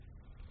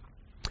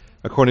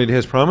According to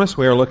his promise,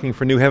 we are looking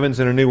for new heavens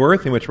and a new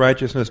earth in which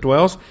righteousness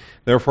dwells.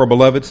 Therefore,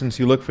 beloved, since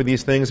you look for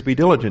these things, be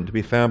diligent to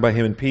be found by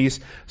him in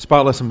peace,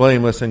 spotless and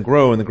blameless, and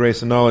grow in the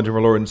grace and knowledge of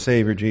our Lord and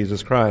Savior,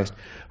 Jesus Christ.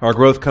 Our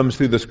growth comes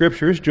through the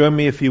Scriptures. Join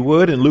me, if you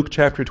would, in Luke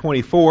chapter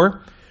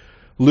 24.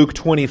 Luke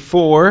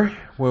 24,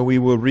 where we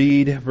will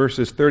read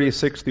verses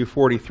 36 through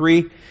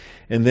 43,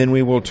 and then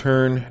we will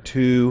turn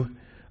to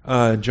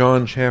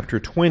John chapter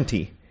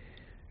 20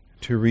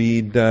 to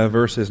read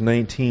verses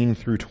 19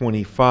 through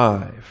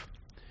 25.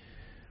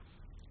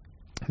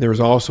 There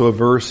is also a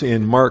verse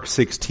in Mark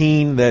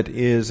 16 that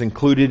is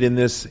included in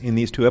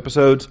these two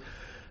episodes.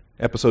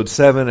 Episode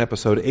 7,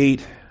 Episode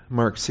 8,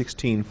 Mark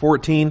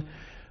 16:14.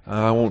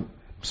 I won't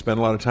spend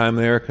a lot of time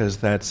there because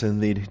that's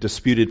in the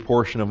disputed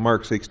portion of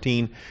Mark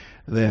 16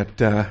 that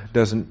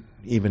doesn't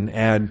even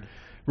add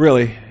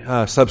really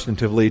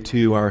substantively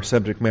to our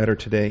subject matter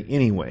today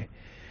anyway.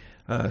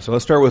 So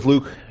let's start with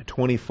Luke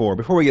 24.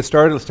 Before we get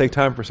started, let's take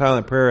time for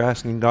silent prayer,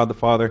 asking God the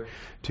Father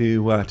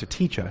to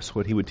teach us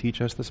what He would teach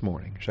us this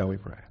morning. Shall we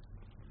pray?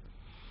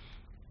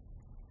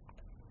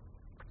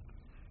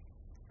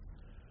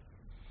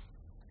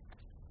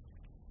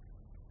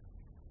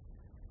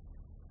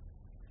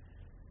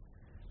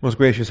 Most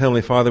gracious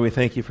Heavenly Father, we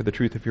thank You for the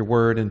truth of Your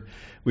Word, and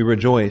we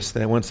rejoice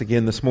that once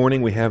again this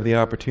morning we have the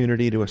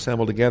opportunity to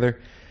assemble together.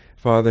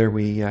 Father,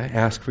 we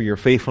ask for Your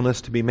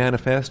faithfulness to be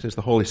manifest as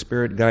the Holy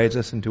Spirit guides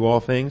us into all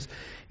things,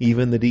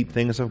 even the deep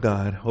things of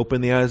God.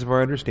 Open the eyes of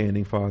our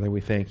understanding, Father. We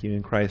thank You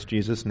in Christ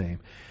Jesus' name.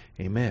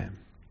 Amen.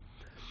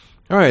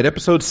 All right,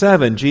 Episode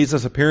 7,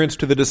 Jesus' appearance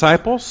to the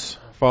disciples,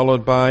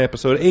 followed by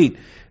Episode 8,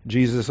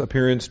 Jesus'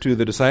 appearance to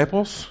the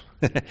disciples.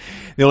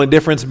 The only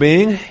difference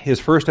being His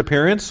first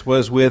appearance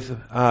was with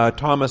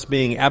Thomas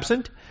being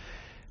absent.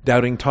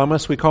 Doubting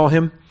Thomas, we call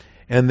him.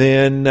 And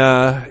then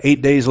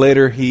 8 days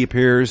later, He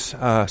appears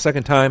a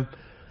second time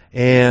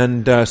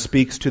and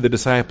speaks to the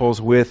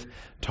disciples with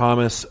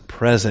Thomas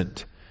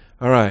present.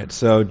 All right,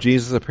 so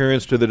Jesus'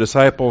 appearance to the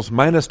disciples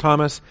minus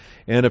Thomas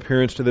and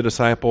appearance to the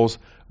disciples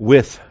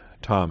with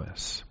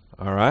Thomas.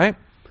 All right?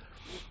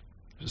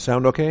 Does it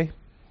sound okay?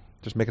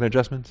 Just making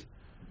adjustments?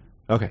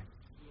 Okay.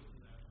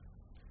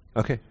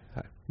 Okay.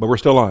 But we're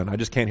still on. I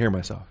just can't hear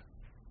myself.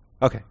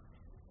 Okay.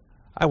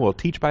 I will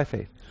teach by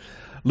faith.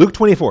 Luke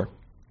 24.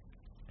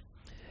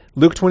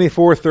 Luke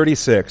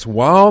 24:36.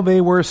 While they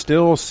were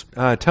still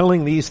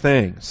telling these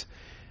things,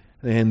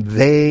 and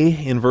they,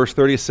 in verse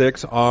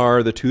 36,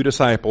 are the two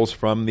disciples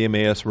from the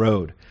Emmaus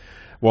Road.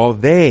 While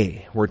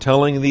they were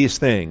telling these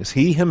things,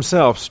 He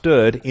Himself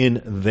stood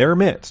in their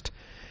midst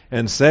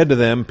and said to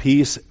them,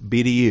 "Peace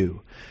be to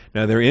you."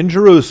 Now they're in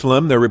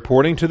Jerusalem. They're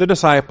reporting to the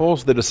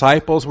disciples. The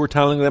disciples were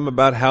telling them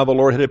about how the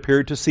Lord had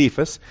appeared to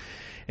Cephas.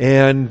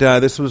 And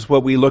this was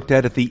what we looked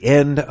at the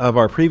end of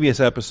our previous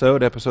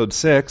episode, Episode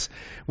 6,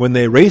 when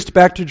they raced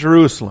back to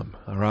Jerusalem.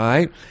 All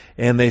right?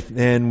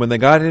 And when they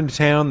got into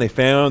town, they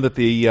found that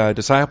the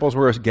disciples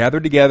were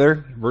gathered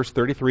together. Verse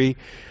 33,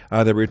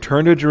 they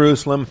returned to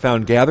Jerusalem,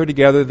 found gathered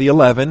together the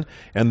 11,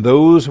 and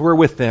those who were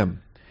with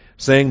them,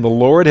 saying, "The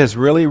Lord has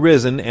really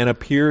risen and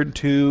appeared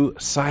to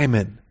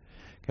Simon."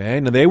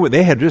 Okay, now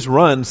they had just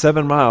run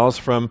 7 miles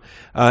from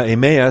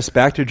Emmaus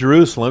back to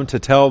Jerusalem to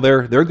tell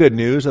their good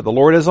news that the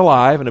Lord is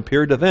alive and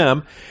appeared to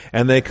them,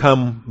 and they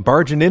come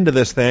barging into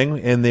this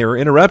thing, and they're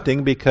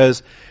interrupting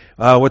because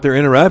what they're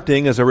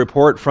interrupting is a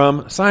report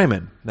from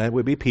Simon. That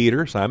would be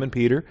Peter, Simon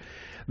Peter,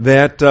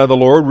 that the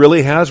Lord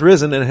really has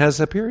risen and has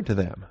appeared to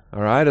them.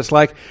 All right, it's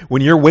like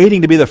when you're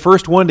waiting to be the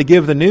first one to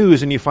give the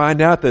news, and you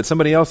find out that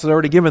somebody else has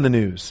already given the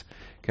news.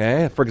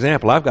 Okay, for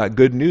example, I've got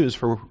good news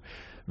for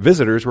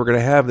visitors we're going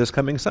to have this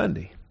coming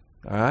Sunday.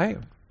 All right?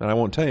 And I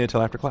won't tell you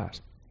until after class.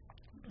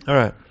 All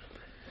right.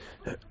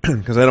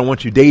 Because I don't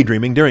want you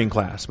daydreaming during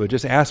class. But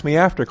just ask me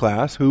after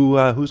class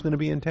who's going to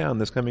be in town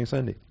this coming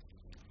Sunday.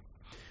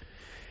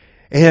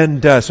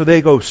 And so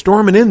they go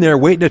storming in there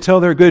waiting to tell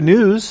their good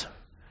news.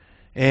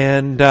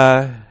 And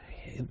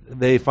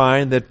they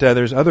find that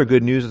there's other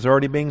good news that's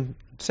already being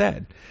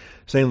said,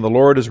 saying the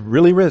Lord is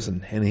really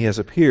risen and He has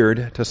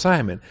appeared to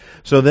Simon.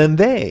 So then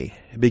they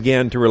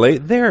began to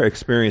relate their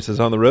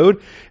experiences on the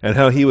road and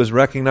how He was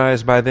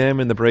recognized by them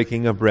in the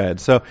breaking of bread.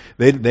 So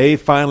they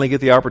finally get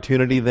the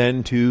opportunity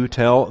then to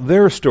tell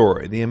their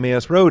story, the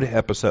Emmaus Road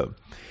episode.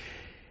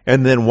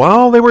 And then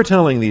while they were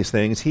telling these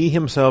things, He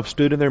Himself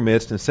stood in their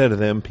midst and said to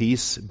them,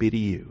 "Peace be to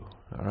you."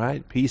 All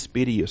right? Peace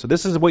be to you. So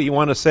this is what you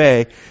want to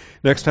say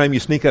next time you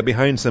sneak up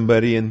behind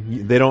somebody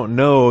and they don't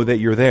know that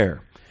you're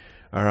there.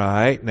 All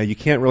right. Now you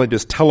can't really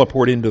just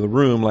teleport into the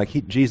room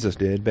like Jesus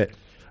did, but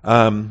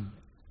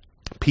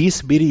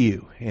peace be to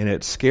you. And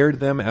it scared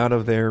them out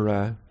of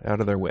their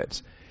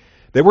wits.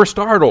 They were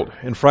startled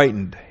and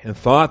frightened and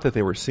thought that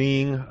they were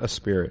seeing a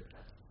spirit.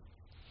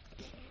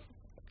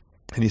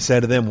 And He said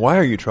to them, "Why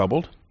are you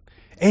troubled?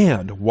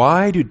 And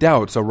why do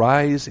doubts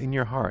arise in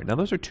your heart?" Now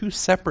those are two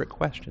separate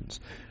questions.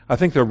 I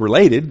think they're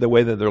related, the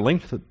way that they're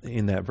linked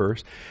in that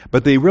verse,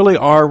 but they really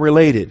are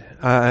related.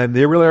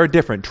 They really are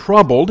different.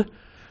 Troubled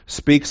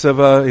speaks of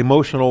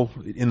emotional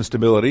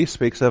instability,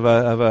 speaks of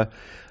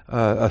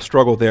a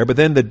struggle there. But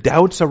then the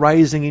doubts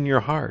arising in your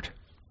heart.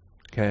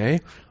 Okay?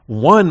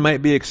 One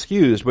might be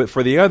excused, but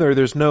for the other,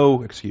 there's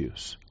no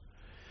excuse.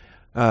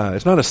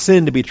 It's not a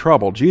sin to be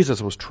troubled.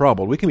 Jesus was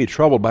troubled. We can be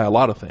troubled by a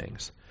lot of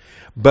things.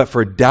 But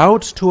for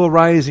doubts to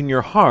arise in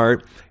your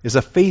heart is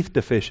a faith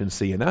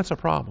deficiency, and that's a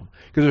problem,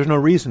 because there's no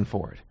reason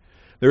for it.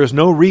 There is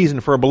no reason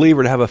for a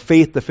believer to have a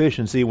faith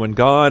deficiency when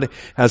God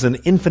has an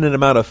infinite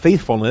amount of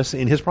faithfulness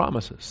in His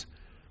promises.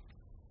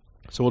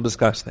 So we'll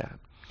discuss that.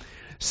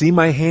 See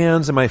my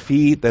hands and my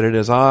feet, that it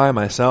is I,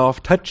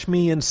 myself. Touch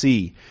me and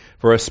see.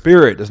 For a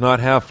spirit does not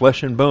have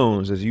flesh and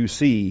bones, as you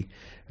see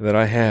that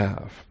I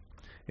have.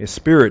 A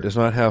spirit does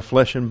not have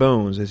flesh and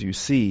bones, as you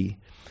see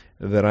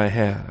that I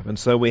have. And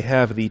so we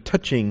have the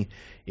touching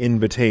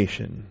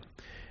invitation,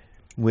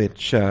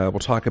 which we'll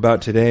talk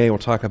about today, we'll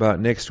talk about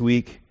next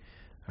week.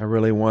 I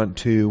really want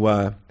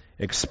to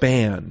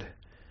expand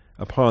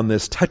upon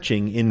this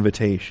touching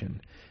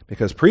invitation,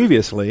 because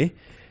previously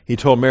He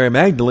told Mary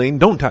Magdalene,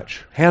 don't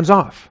touch, hands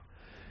off.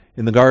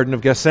 In the Garden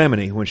of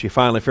Gethsemane, when she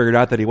finally figured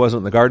out that He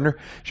wasn't the gardener,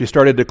 she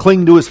started to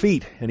cling to His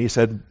feet, and He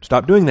said,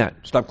 stop doing that,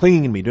 stop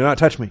clinging to me, do not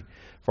touch me,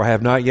 for I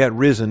have not yet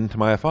risen to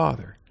my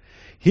Father.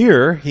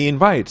 Here He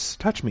invites,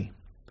 touch me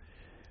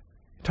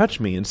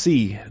and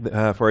see,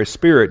 for a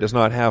spirit does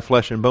not have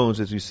flesh and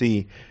bones as you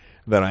see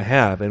that I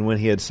have. And when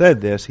He had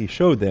said this, He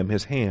showed them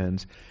His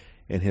hands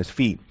and His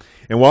feet.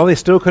 And while they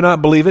still could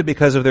not believe it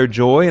because of their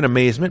joy and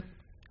amazement,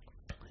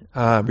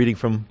 reading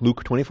from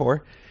Luke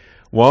 24,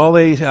 while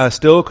they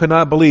still could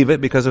not believe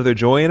it because of their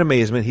joy and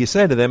amazement, He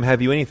said to them,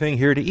 have you anything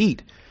here to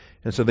eat?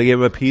 And so they gave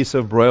Him a piece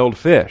of broiled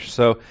fish.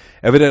 So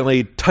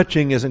evidently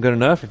touching isn't good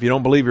enough. If you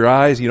don't believe your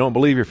eyes, you don't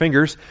believe your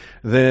fingers,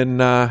 then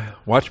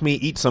watch me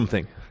eat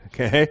something.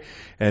 Okay?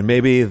 And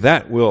maybe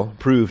that will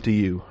prove to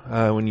you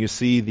when you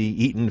see the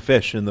eaten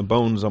fish and the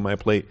bones on my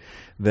plate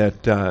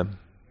that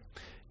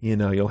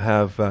you'll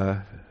have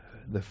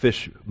the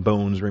fish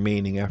bones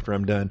remaining after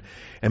I'm done.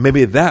 And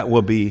maybe that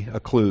will be a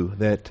clue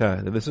that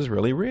this is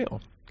really real.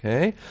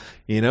 Okay,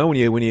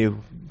 when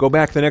you go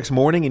back the next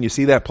morning and you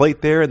see that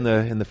plate there and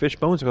the fish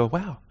bones, you go,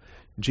 wow,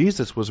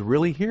 Jesus was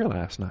really here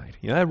last night.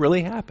 That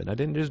really happened. I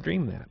didn't just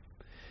dream that.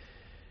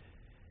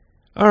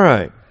 All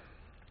right.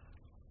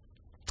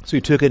 So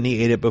He took it and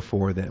He ate it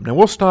before them. Now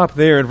we'll stop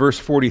there in verse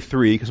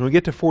 43, because when we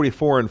get to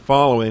 44 and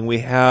following, we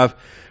have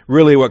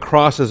really what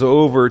crosses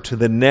over to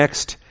the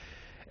next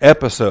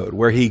episode,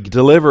 where He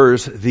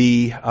delivers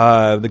the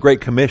Great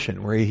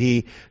Commission, where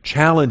He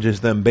challenges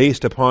them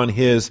based upon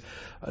His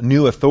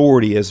new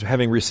authority as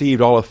having received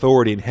all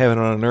authority in heaven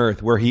and on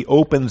earth, where He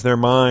opens their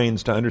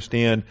minds to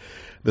understand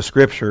the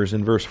Scriptures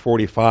in verse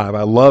 45.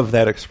 I love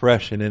that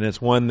expression, and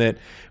it's one that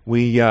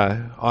we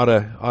ought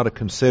to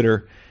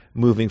consider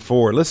moving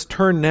forward. Let's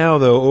turn now,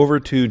 though, over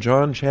to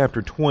John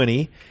chapter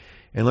 20,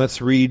 and let's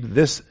read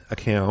this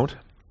account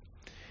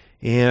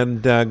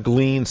and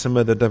glean some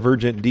of the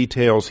divergent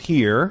details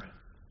here,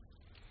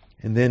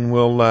 and then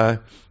we'll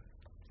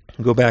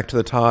go back to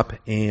the top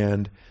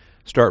and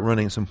start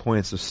running some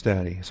points of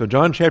study. So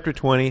John chapter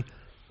 20,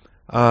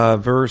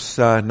 verse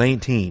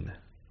 19.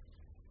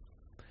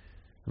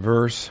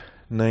 Verse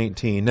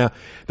 19. Now,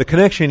 the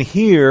connection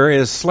here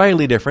is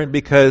slightly different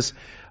because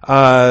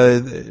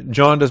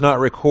John does not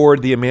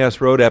record the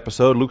Emmaus Road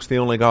episode. Luke's the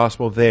only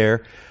gospel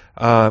there.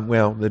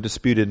 The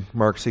disputed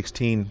Mark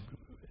 16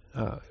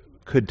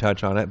 could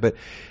touch on it. But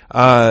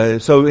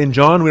so in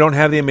John, we don't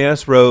have the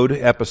Emmaus Road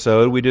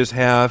episode. We just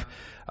have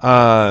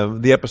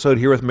the episode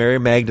here with Mary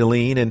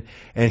Magdalene,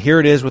 and here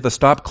it is with the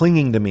stop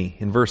clinging to me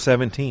in verse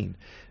 17.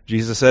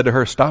 Jesus said to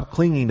her, stop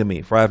clinging to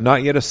me, for I have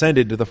not yet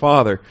ascended to the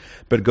Father,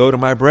 but go to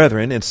my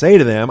brethren and say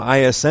to them, I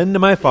ascend to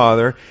my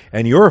Father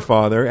and your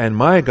Father, and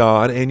my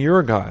God and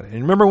your God.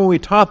 And remember when we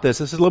taught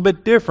this is a little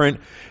bit different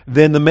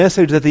than the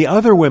message that the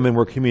other women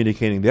were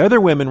communicating. The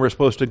other women were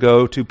supposed to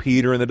go to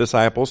Peter and the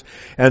disciples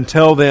and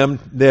tell them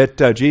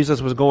that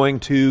Jesus was going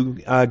to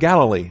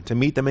Galilee, to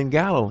meet them in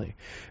Galilee.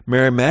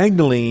 Mary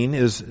Magdalene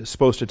is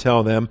supposed to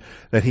tell them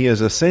that He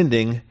is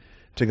ascending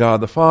to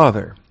God the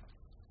Father.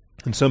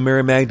 And so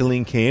Mary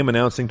Magdalene came,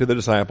 announcing to the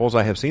disciples,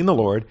 I have seen the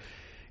Lord,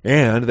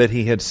 and that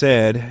He had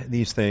said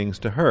these things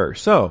to her.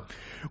 So,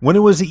 when it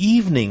was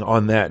evening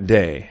on that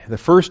day, the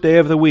first day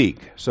of the week,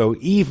 so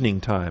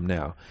evening time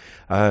now,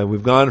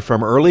 we've gone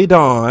from early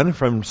dawn,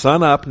 from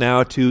sun up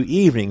now to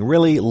evening,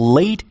 really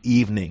late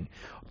evening,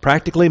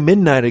 practically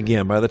midnight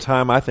again by the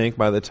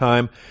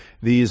time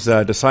these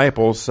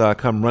disciples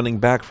come running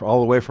back all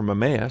the way from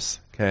Emmaus.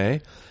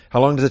 Okay,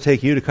 how long does it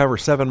take you to cover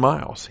 7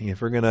 miles?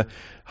 If we're going to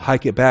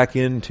hike it back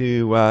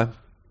into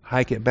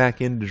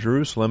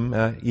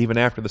Jerusalem, even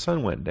after the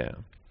sun went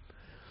down.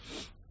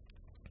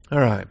 All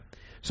right.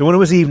 So when it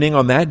was evening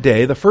on that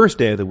day, the first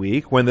day of the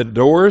week, when the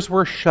doors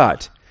were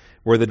shut,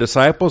 where the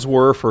disciples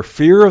were for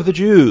fear of the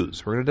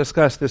Jews, we're going to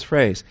discuss this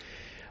phrase.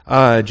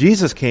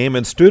 Jesus came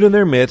and stood in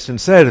their midst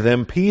and said to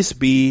them, peace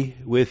be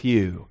with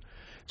you.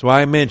 That's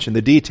why I mentioned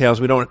the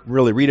details we don't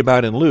really read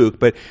about in Luke,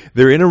 but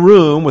they're in a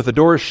room with the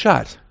doors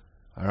shut.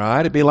 All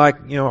right? It'd be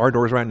like, our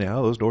doors right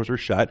now. Those doors are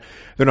shut.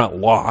 They're not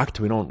locked.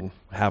 We don't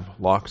have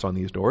locks on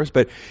these doors.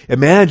 But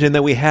imagine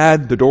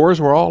that the doors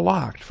were all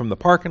locked from the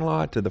parking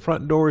lot to the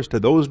front doors to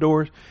those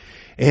doors.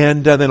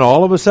 And then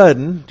all of a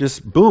sudden,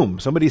 just boom,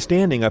 somebody's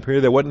standing up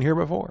here that wasn't here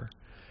before.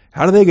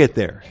 How did they get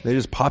there? They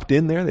just popped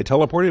in there? They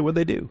teleported? What'd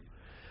they do?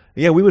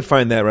 Yeah, we would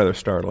find that rather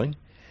startling.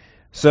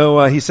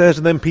 So he says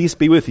to them, "Peace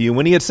be with you."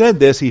 When he had said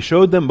this, he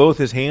showed them both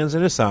his hands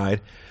and his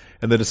side,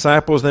 and the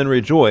disciples then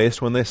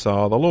rejoiced when they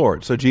saw the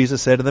Lord. So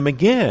Jesus said to them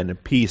again,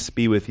 "Peace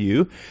be with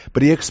you."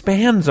 But he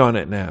expands on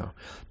it now.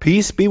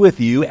 "Peace be with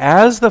you.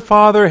 As the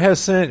Father has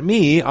sent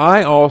me,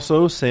 I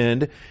also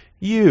send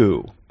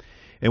you."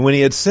 And when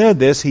he had said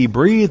this, he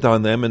breathed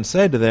on them and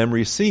said to them,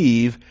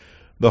 "Receive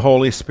the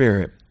Holy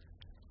Spirit.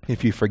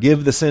 If you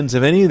forgive the sins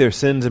of any, their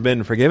sins have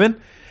been forgiven.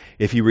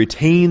 If you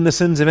retain the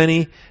sins of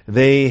any,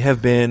 they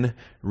have been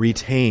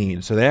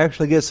retained." So they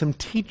actually get some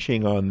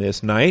teaching on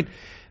this night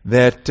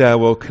that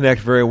will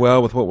connect very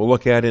well with what we'll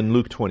look at in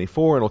Luke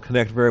 24. It'll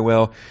connect very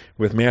well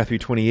with Matthew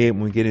 28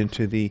 when we get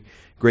into the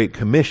Great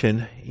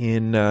Commission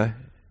in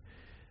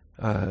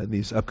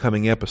these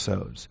upcoming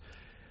episodes.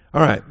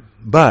 All right,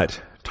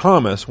 but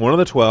Thomas, one of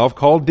the 12,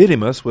 called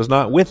Didymus, was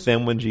not with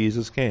them when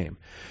Jesus came.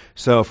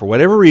 So for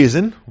whatever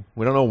reason,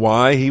 we don't know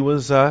why he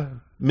was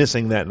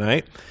missing that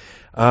night,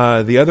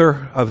 the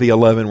other of the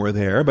 11 were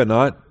there, but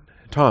not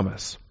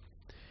Thomas.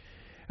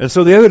 And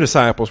so the other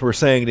disciples were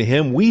saying to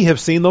him, "We have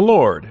seen the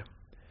Lord."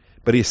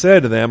 But he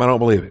said to them, "I don't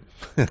believe it."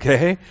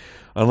 Okay?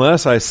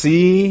 "Unless I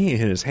see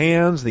in his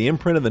hands the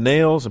imprint of the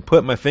nails, and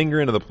put my finger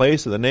into the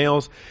place of the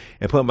nails,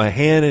 and put my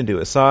hand into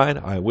his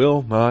side, I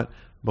will not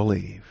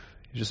believe."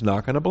 He's just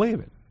not going to believe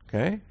it.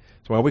 Okay?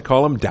 That's why we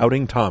call him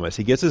Doubting Thomas.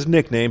 He gets his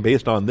nickname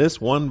based on this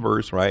one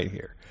verse right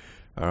here.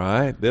 All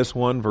right? This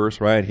one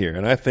verse right here.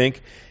 And I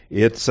think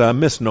it's a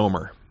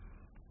misnomer.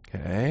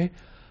 Okay?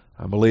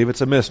 I believe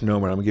it's a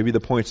misnomer. I'm going to give you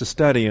the points of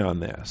study on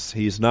this.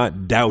 He's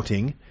not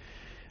doubting.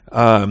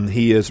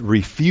 He is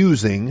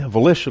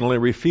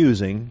volitionally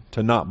refusing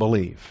to not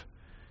believe.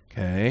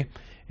 Okay?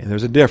 And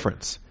there's a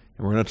difference.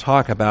 And we're going to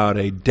talk about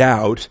a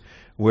doubt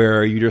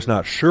where you're just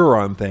not sure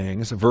on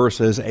things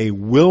versus a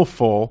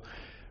willful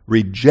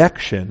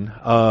rejection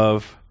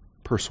of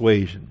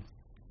persuasion.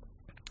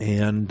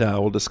 And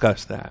we'll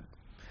discuss that.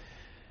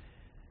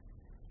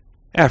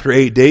 After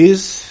 8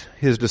 days,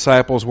 his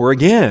disciples were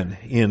again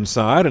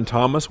inside and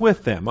Thomas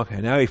with them. Okay,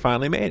 now he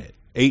finally made it.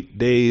 8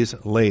 days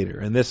later.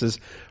 And this is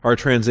our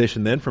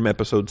transition then from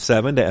episode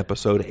 7 to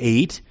episode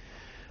 8.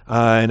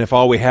 And if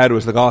all we had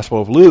was the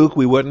Gospel of Luke,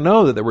 we wouldn't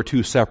know that there were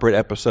two separate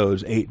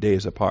episodes 8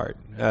 days apart.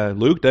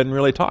 Luke doesn't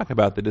really talk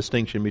about the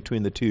distinction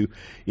between the two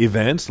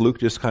events. Luke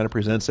just kind of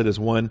presents it as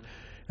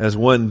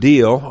one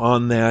deal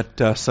on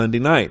that Sunday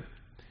night.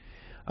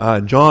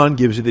 John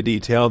gives you the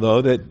detail,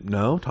 though, that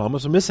no,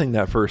 Thomas was missing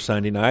that first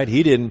Sunday night.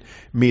 He didn't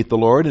meet the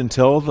Lord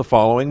until the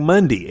following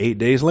Monday, 8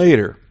 days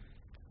later.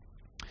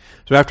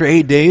 So after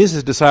 8 days,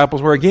 his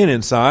disciples were again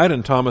inside,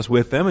 and Thomas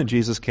with them, and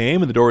Jesus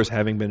came, and the doors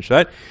having been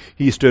shut,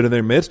 he stood in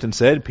their midst and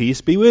said,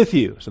 "Peace be with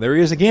you." So there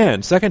he is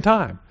again, second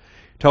time,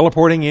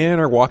 teleporting in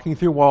or walking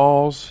through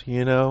walls,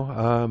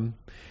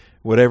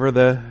 whatever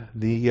the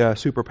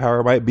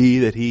superpower might be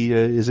that he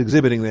is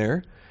exhibiting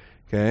there.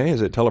 Okay,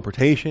 is it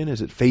teleportation?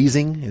 Is it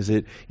phasing? Is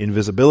it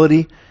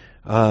invisibility?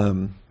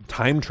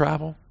 Time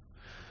travel?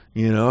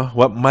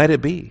 What might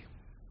it be?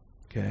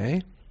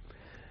 Okay.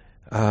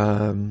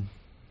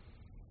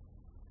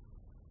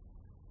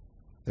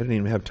 I didn't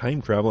even have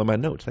time travel in my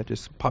notes. That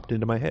just popped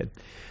into my head.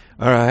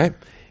 All right.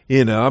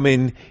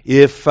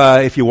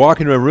 If you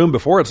walk into a room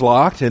before it's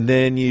locked and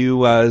then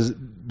you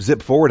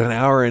zip forward an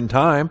hour in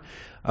time,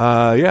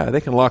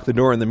 they can lock the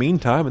door in the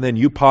meantime, and then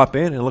you pop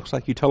in and it looks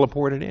like you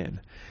teleported in.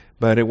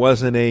 But it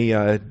wasn't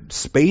a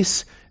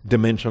space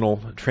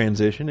dimensional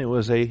transition. It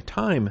was a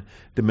time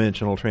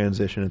dimensional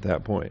transition at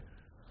that point.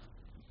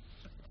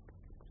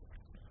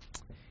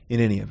 In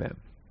any event.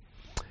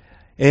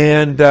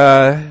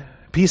 And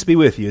peace be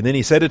with you. And then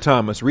he said to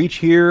Thomas, "Reach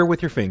here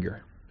with your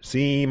finger.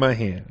 See my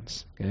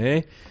hands."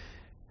 Okay?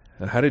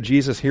 How did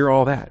Jesus hear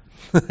all that?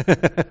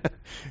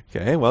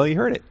 Okay, well, he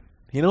heard it.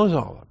 He knows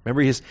all of it.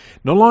 Remember,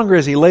 no longer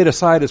has he laid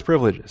aside his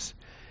privileges.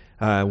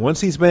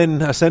 Once he's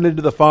been ascended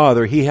to the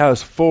Father, he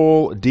has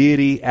full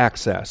deity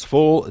access,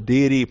 full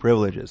deity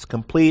privileges,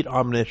 complete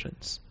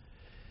omniscience.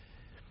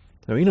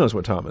 So he knows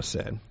what Thomas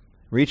said.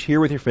 "Reach here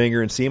with your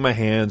finger and see my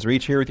hands.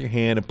 Reach here with your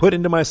hand and put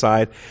into my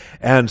side,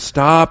 and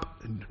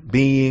stop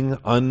being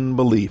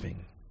unbelieving."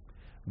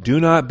 Do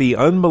not be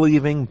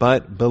unbelieving,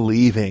 but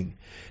believing.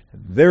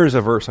 There's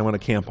a verse I want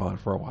to camp on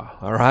for a while.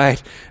 All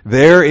right?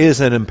 There is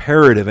an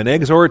imperative, an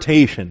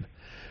exhortation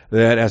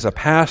that as a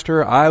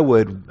pastor I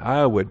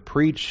would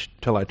preach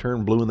till I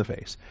turn blue in the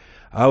face.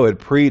 I would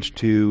preach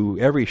to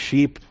every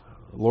sheep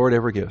the Lord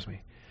ever gives me.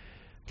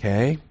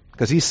 Okay?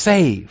 Because he's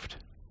saved.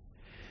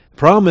 The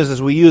problem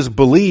is we use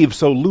believe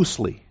so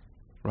loosely.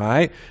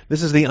 Right?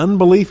 This is the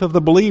unbelief of the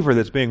believer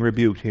that's being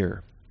rebuked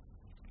here.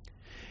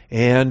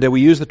 And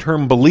we use the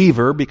term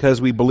believer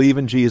because we believe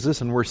in Jesus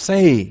and we're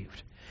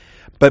saved.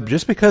 But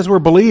just because we're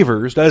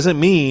believers doesn't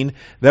mean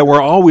that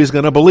we're always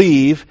going to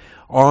believe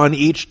on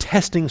each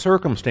testing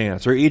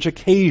circumstance or each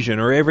occasion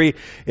or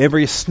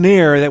every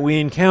snare that we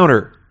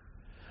encounter.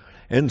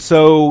 And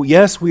so,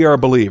 yes, we are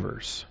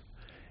believers.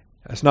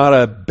 That's not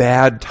a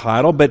bad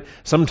title, but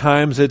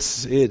sometimes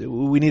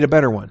we need a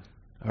better one.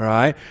 All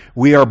right?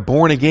 We are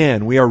born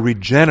again. We are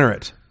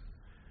regenerate.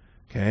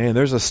 Okay, and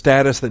there's a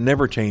status that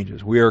never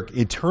changes. We are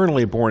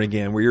eternally born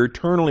again. We are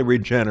eternally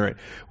regenerate.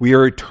 We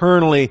are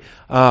eternally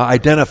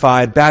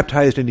identified,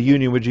 baptized into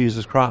union with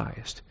Jesus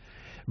Christ.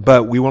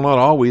 But we will not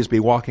always be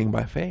walking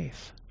by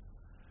faith.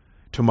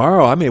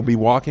 Tomorrow I may be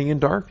walking in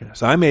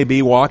darkness. I may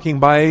be walking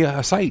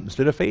by sight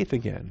instead of faith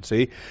again.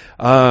 See,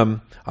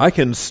 I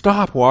can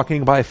stop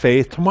walking by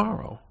faith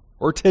tomorrow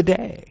or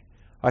today.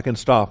 I can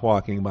stop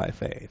walking by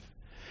faith.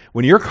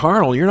 When you're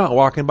carnal, you're not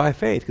walking by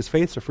faith because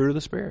faith's the fruit of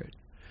the Spirit.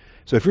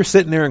 So if you're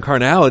sitting there in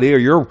carnality or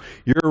you're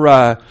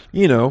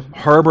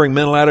harboring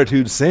mental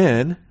attitude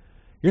sin,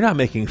 you're not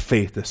making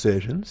faith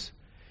decisions.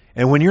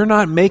 And when you're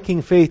not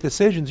making faith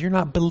decisions, you're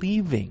not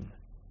believing.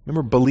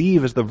 Remember,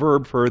 believe is the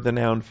verb for the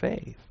noun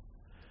faith.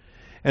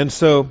 And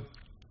so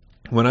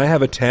when I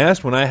have a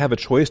test, when I have a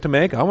choice to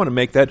make, I want to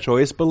make that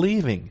choice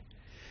believing.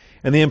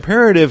 And the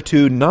imperative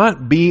to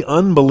not be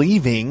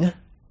unbelieving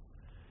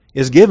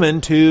is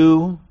given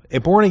to a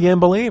born-again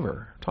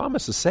believer.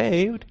 Thomas is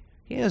saved.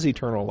 He has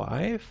eternal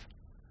life.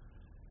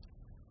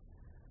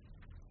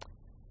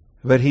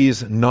 But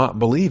he's not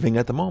believing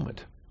at the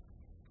moment.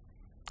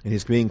 And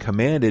he's being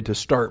commanded to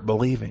start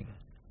believing.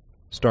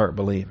 Start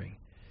believing.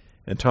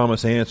 And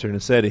Thomas answered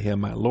and said to him,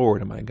 "My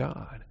Lord and my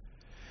God."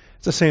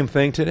 It's the same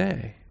thing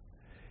today.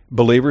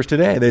 Believers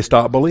today, they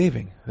stop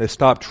believing. They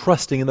stop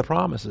trusting in the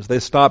promises. They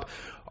stop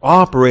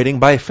operating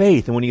by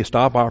faith. And when you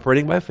stop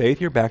operating by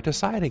faith, you're back to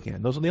sight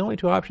again. Those are the only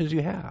two options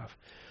you have.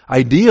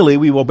 Ideally,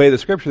 we will obey the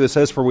scripture that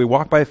says, "For we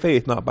walk by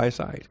faith, not by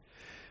sight."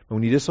 But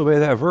when you disobey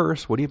that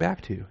verse, what are you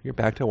back to? You're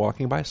back to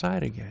walking by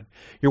sight again.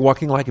 You're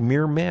walking like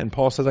mere men.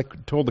 Paul says, I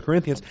told the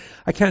Corinthians,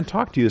 I can't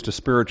talk to you as to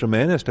spiritual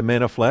men, as to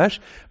men of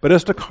flesh, but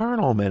as to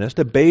carnal men, as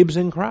to babes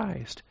in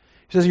Christ.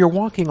 He says, you're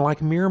walking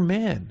like mere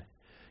men.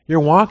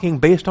 You're walking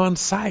based on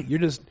sight.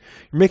 You're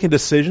making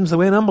decisions the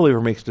way an unbeliever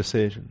makes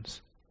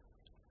decisions.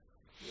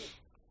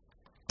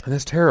 And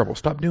that's terrible.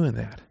 Stop doing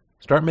that.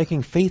 Start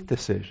making faith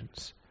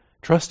decisions.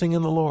 Trusting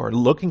in the Lord,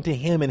 looking to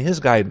Him and His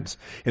guidance.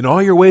 In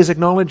all your ways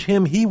acknowledge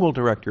Him, He will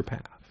direct your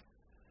path.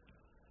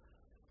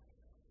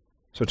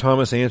 So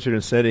Thomas answered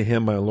and said to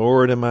Him, "My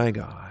Lord and my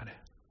God."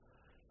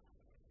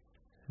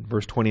 In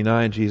verse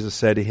 29, Jesus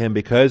said to him,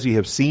 "Because you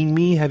have seen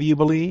me, have you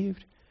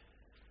believed?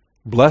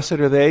 Blessed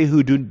are they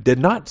who did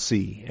not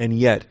see and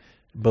yet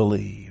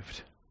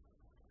believed."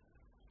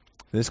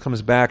 This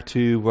comes back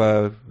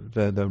to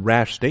the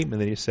rash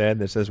statement that he said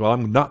that says, "Well,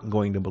 I'm not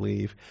going to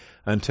believe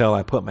until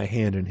I put my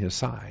hand in His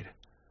side."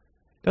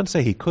 It doesn't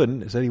say he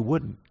couldn't, it said he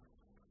wouldn't.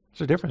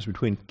 There's a difference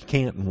between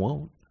can't and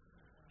won't.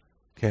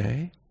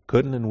 Okay?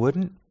 Couldn't and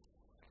wouldn't.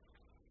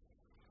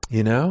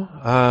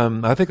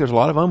 I think there's a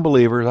lot of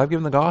unbelievers. I've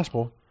given the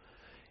gospel.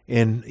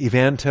 And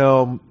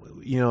Evantel,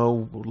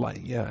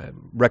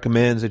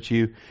 recommends that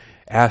you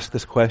ask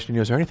this question.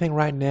 Is there anything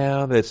right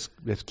now that's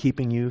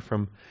keeping you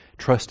from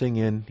trusting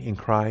in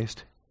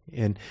Christ?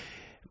 And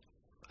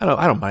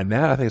I don't mind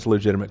that. I think it's a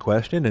legitimate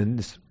question and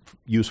it's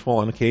useful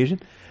on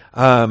occasion.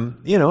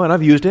 And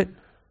I've used it.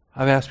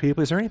 I've asked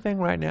people, is there anything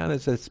right now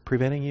that's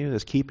preventing you,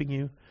 that's keeping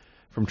you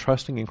from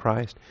trusting in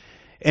Christ?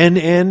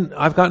 And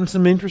I've gotten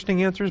some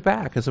interesting answers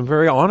back and some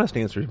very honest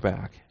answers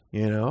back,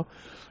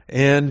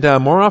 And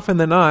more often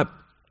than not,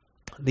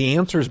 the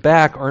answers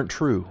back aren't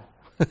true.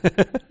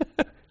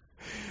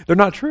 They're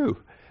not true.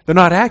 They're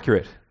not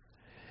accurate.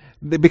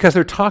 Because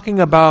they're talking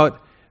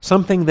about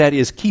something that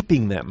is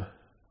keeping them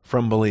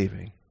from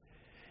believing.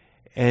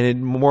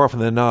 And more often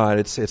than not,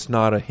 it's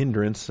not a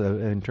hindrance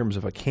in terms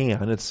of a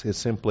can. It's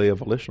simply a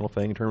volitional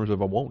thing in terms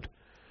of a won't.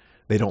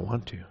 They don't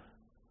want to.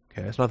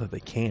 Okay, it's not that they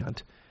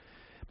can't,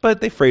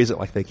 but they phrase it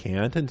like they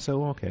can't, and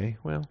so okay,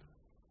 well,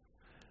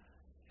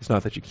 it's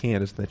not that you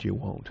can't, it's that you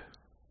won't.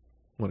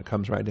 When it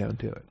comes right down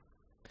to it.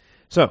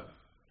 So,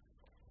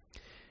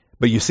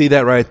 but you see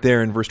that right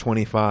there in verse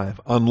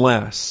 25.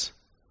 Unless,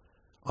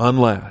 and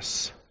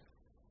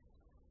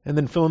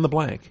then fill in the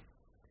blank.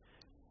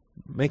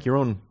 Make your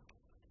own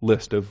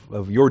list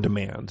of your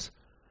demands.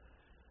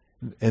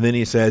 And then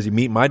he says, you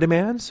meet my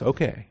demands?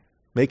 Okay.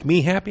 Make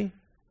me happy?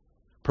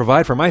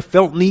 Provide for my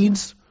felt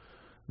needs?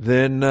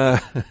 Then I'll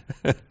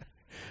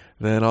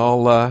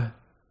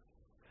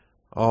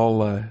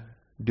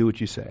do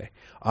what you say.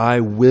 I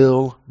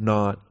will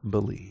not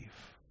believe.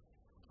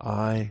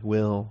 I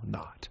will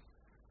not.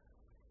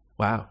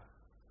 Wow.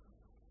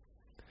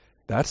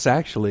 That's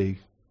actually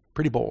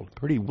pretty bold,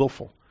 pretty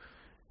willful,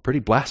 pretty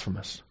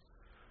blasphemous.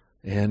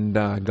 And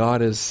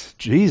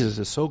Jesus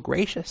is so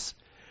gracious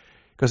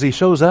because He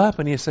shows up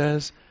and He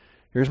says,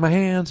 here's my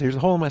hands, here's the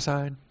hole in my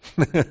side.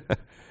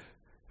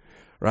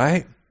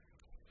 Right?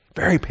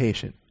 Very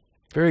patient,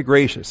 very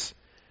gracious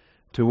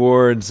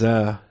towards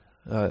a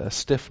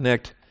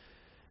stiff-necked,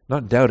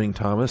 not doubting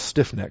Thomas,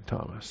 stiff-necked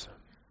Thomas.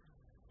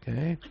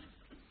 Okay?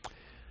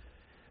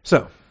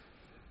 So,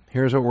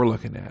 here's what we're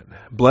looking at.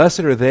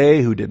 Blessed are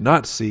they who did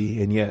not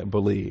see and yet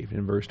believed,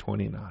 in verse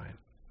 29.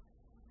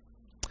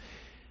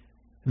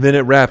 Then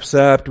it wraps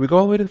up. Do we go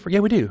all the way to yeah,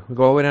 we do. We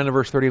go all the way down to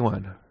verse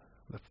 31.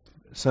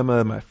 Some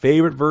of my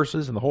favorite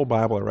verses in the whole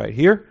Bible are right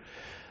here.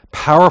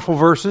 Powerful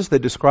verses that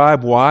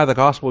describe why the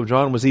Gospel of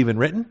John was even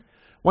written.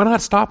 Why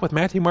not stop with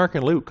Matthew, Mark,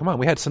 and Luke? Come on,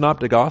 we had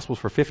synoptic Gospels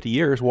for 50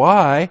 years.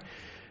 Why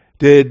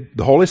did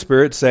the Holy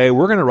Spirit say,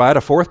 we're going to write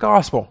a fourth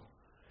Gospel?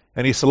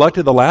 And He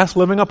selected the last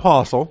living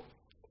apostle,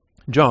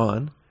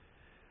 John,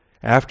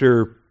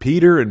 after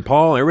Peter and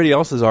Paul and everybody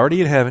else is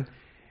already in heaven.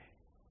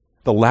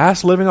 The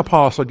last living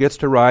apostle gets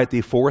to write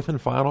the fourth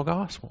and final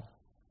Gospel.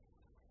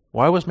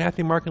 Why was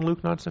Matthew, Mark, and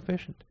Luke not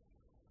sufficient?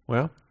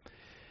 Well,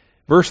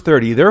 verse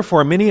 30,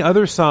 therefore many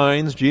other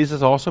signs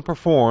Jesus also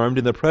performed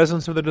in the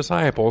presence of the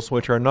disciples,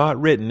 which are not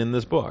written in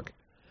this book.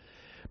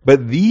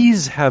 But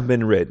these have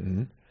been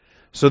written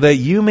so that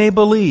you may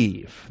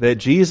believe that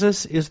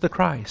Jesus is the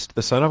Christ,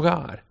 the Son of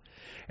God,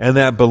 and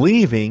that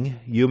believing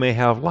you may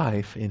have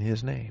life in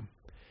His name.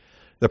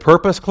 The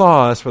purpose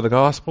clause for the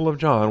Gospel of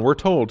John, we're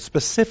told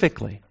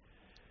specifically,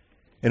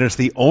 and it's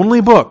the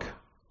only book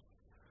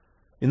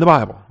in the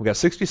Bible. We've got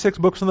 66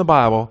 books in the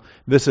Bible.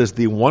 This is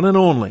the one and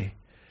only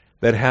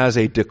that has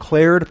a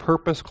declared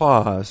purpose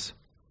clause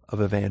of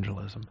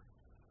evangelism.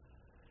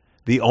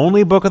 The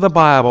only book of the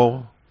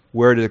Bible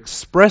where it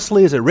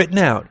expressly is written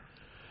out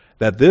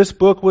that this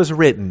book was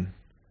written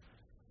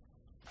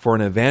for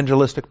an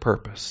evangelistic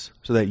purpose,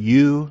 so that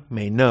you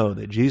may know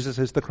that Jesus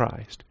is the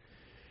Christ,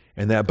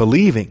 and that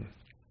believing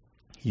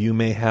you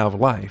may have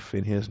life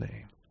in His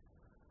name.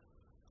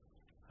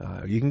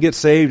 You can get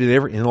saved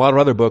in a lot of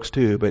other books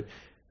too, but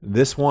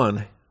this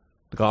one,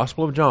 the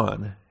Gospel of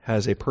John,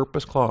 has a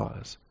purpose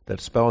clause that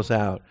spells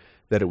out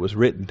that it was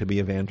written to be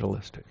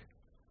evangelistic.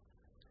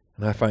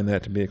 And I find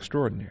that to be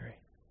extraordinary.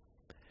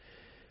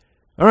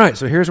 All right,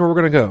 so here's where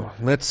we're going to go.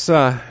 Let's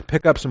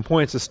pick up some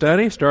points of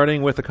study,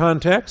 starting with the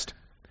context.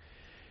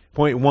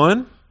 Point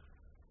 1,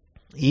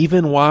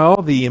 even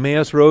while the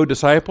Emmaus Road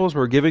disciples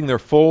were giving their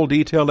full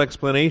detailed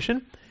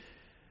explanation,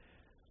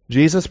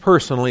 Jesus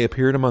personally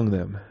appeared among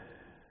them.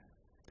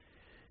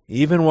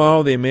 Even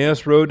while the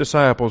Emmaus Road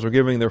disciples were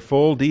giving their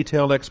full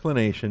detailed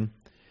explanation,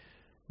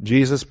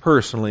 Jesus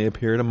personally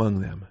appeared among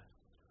them.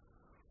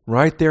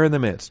 Right there in the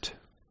midst.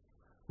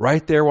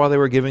 Right there while they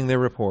were giving their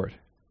report.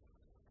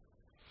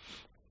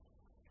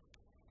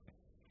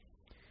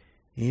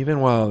 Even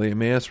while the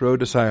Emmaus Road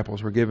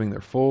disciples were giving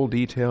their full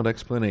detailed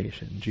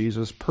explanation,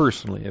 Jesus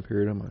personally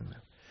appeared among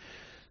them.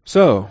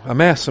 So,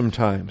 I'm asked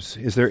sometimes,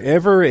 is there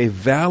ever a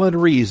valid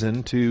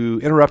reason to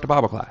interrupt a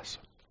Bible class?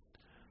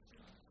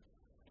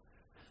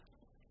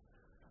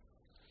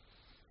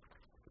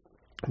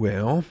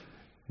 Well,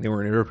 they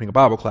weren't interrupting a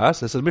Bible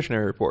class. This is a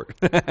missionary report.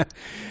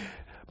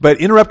 But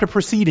interrupt a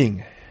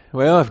proceeding.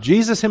 Well, if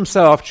Jesus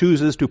Himself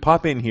chooses to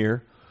pop in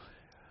here,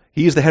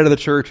 He's the head of the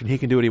church and He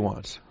can do what He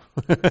wants.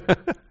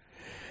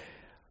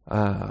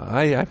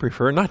 I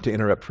prefer not to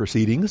interrupt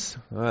proceedings.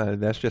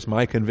 That's just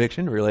my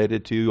conviction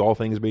related to all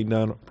things being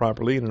done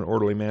properly in an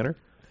orderly manner.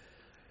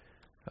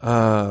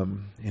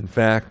 In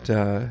fact,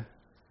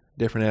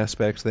 different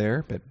aspects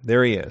there, but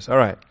there He is. All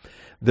right.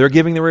 They're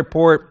giving the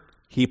report.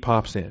 He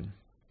pops in.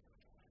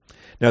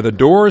 Now, the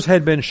doors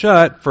had been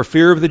shut for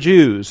fear of the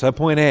Jews.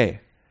 Subpoint A.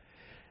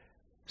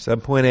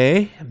 Subpoint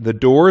A, the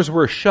doors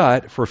were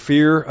shut for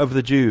fear of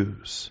the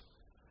Jews.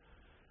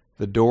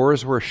 The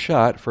doors were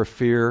shut for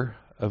fear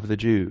of the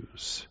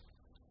Jews.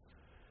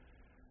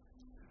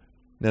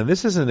 Now,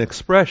 this is an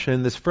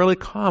expression that's fairly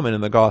common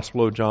in the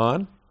Gospel of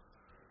John.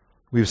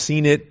 We've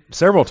seen it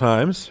several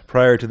times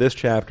prior to this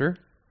chapter.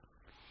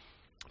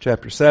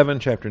 Chapter 7,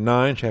 chapter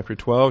 9, chapter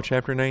 12,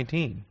 chapter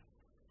 19.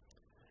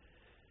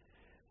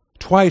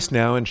 Twice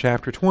now in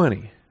chapter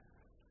 20.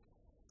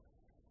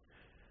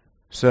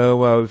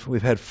 So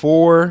we've had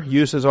 4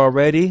 uses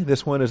already.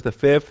 This one is the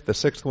 5th. The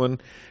 6th one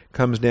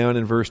comes down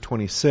in verse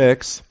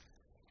 26.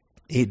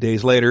 8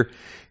 days later,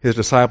 His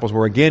disciples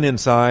were again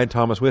inside,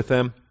 Thomas with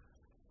them.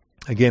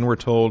 Again, we're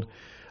told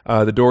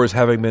the doors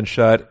having been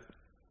shut.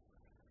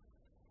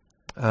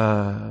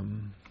 I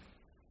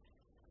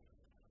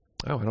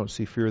don't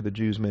see fear of the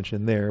Jews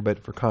mentioned there,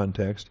 but for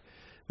context,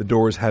 the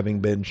doors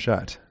having been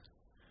shut.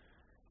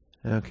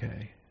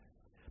 Okay.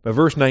 But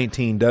verse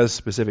 19 does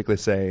specifically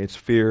say it's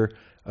fear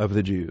of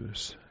the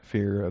Jews.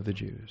 Fear of the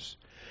Jews.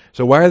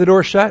 So why are the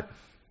doors shut?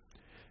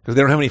 Because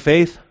they don't have any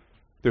faith?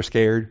 They're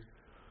scared?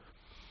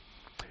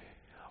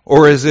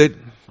 Or is it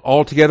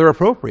altogether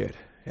appropriate?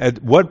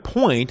 At what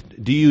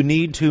point do you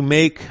need to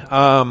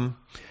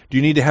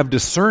have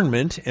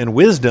discernment and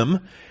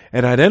wisdom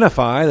and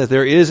identify that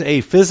there is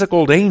a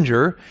physical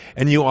danger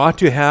and you ought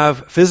to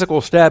have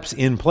physical steps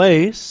in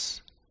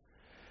place?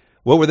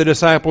 What were the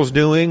disciples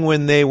doing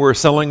when they were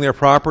selling their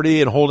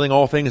property and holding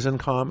all things in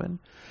common?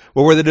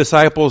 What were the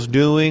disciples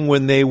doing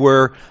when they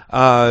were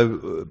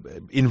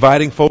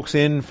inviting folks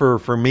in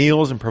for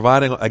meals and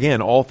providing,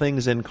 again, all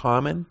things in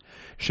common?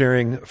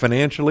 Sharing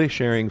financially,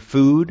 sharing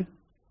food,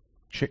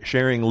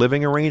 sharing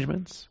living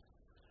arrangements.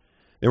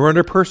 They were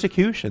under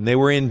persecution. They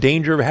were in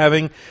danger of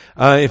having,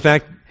 in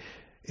fact,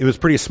 it was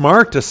pretty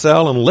smart to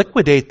sell and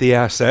liquidate the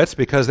assets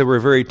because they were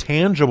very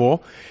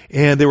tangible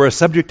and they were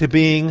subject to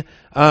being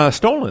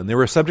stolen. They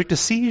were subject to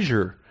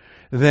seizure,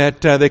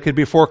 that they could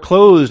be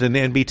foreclosed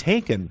and be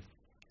taken.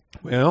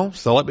 Well,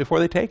 sell it before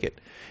they take it.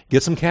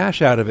 Get some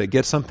cash out of it.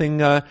 Get something,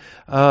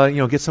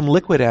 get some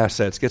liquid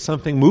assets. Get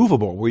something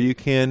movable where you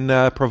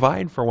can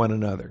provide for one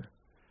another.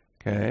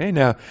 Okay,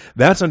 now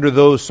that's under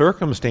those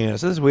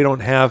circumstances. We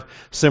don't have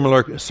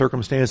similar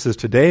circumstances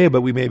today,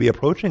 but we may be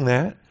approaching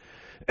that.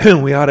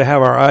 We ought to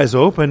have our eyes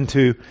open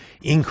to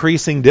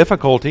increasing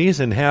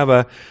difficulties and have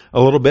a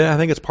little bit, I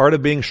think it's part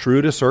of being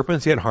shrewd as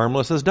serpents, yet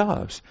harmless as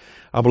doves.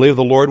 I believe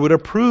the Lord would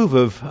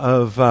approve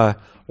of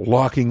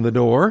locking the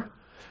door,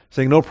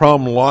 saying no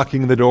problem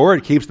locking the door.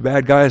 It keeps the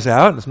bad guys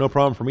out. It's no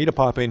problem for me to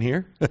pop in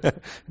here,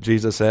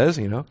 Jesus says,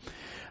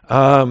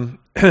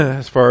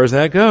 as far as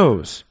that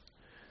goes.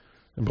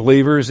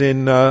 Believers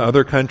in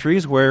other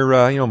countries where,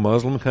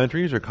 Muslim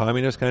countries or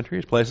communist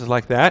countries, places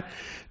like that,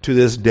 to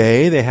this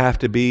day they have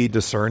to be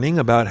discerning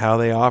about how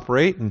they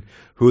operate and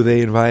who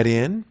they invite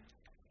in.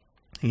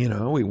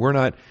 We're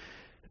not,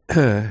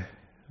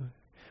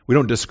 we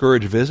don't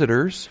discourage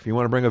visitors. If you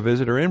want to bring a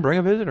visitor in, bring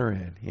a visitor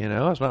in.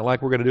 It's not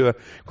like we're going to do a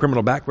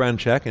criminal background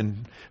check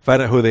and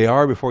find out who they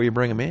are before you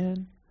bring them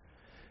in.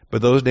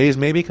 But those days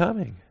may be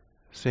coming,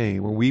 where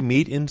we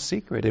meet in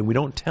secret and we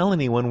don't tell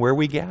anyone where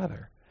we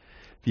gather.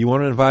 If you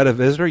want to invite a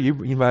visitor,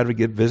 you invite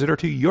a visitor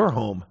to your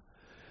home.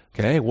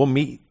 Okay, we'll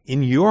meet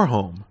in your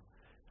home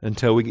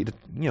until we get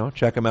to,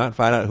 check them out and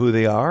find out who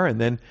they are,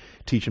 and then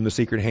teach them the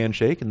secret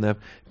handshake and the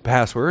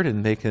password,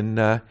 and they can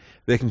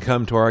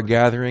come to our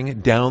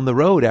gathering down the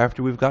road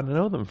after we've gotten to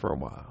know them for a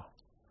while.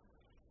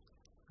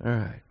 All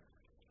right,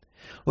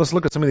 let's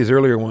look at some of these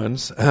earlier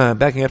ones.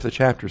 Backing up to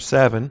chapter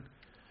 7,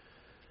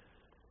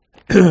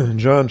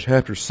 John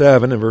chapter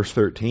 7 and verse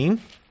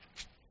 13.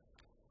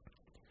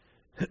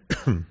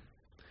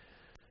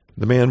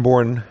 The man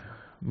born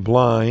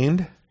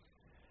blind.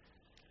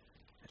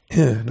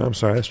 No, I'm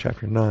sorry, that's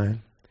chapter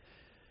 9.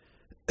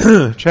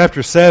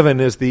 Chapter 7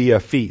 is the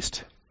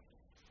feast.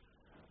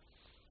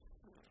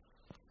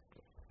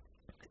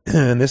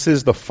 And this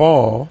is the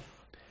fall,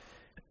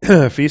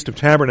 Feast of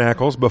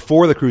Tabernacles,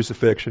 before the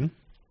crucifixion.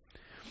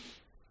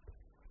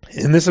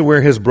 And this is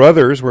where his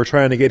brothers were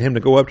trying to get him to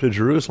go up to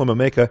Jerusalem and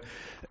make a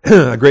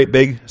great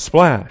big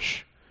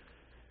splash.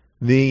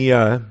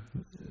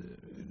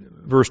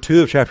 Verse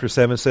 2 of chapter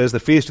 7 says, the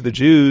feast of the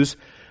Jews,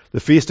 the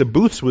feast of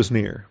booths was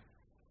near.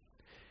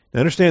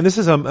 Now understand, this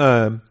is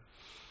a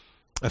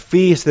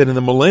feast that in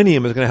the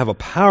millennium is going to have a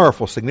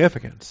powerful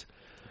significance.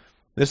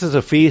 This is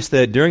a feast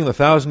that during the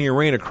 1,000-year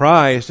reign of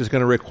Christ is going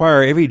to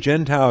require every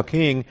Gentile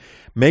king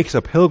makes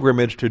a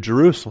pilgrimage to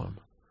Jerusalem.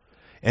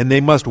 And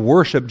they must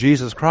worship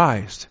Jesus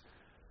Christ.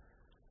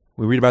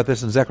 We read about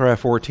this in Zechariah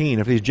 14.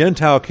 If these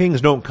Gentile kings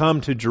don't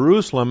come to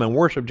Jerusalem and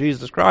worship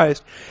Jesus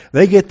Christ,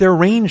 they get their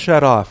rain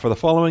shut off for the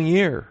following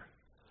year.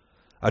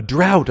 A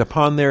drought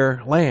upon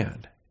their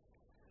land.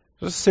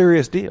 It's a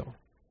serious deal.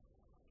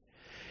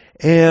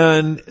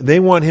 And they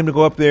want him to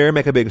go up there and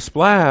make a big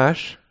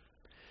splash.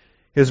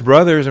 His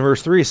brothers, in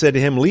verse 3, said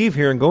to him, leave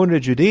here and go into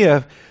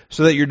Judea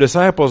so that your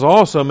disciples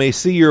also may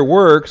see your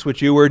works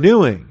which you are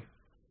doing.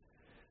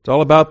 It's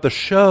all about the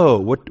show.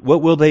 What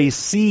will they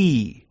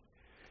see?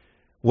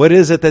 What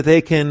is it that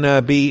they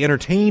can be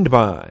entertained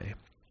by?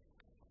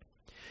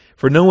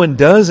 For no one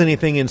does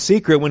anything in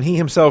secret when he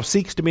himself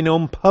seeks to be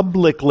known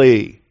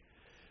publicly.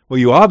 Well,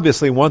 you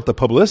obviously want the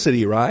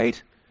publicity,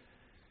 right?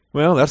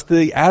 Well, that's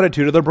the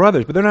attitude of the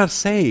brothers, but they're not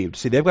saved.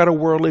 See, they've got a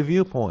worldly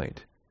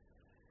viewpoint.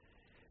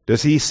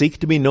 Does he seek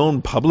to be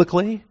known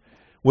publicly?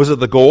 Was it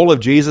the goal of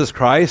Jesus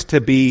Christ to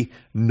be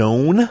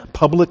known,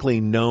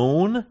 publicly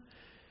known?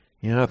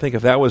 I think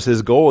if that was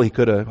his goal, he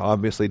could have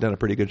obviously done a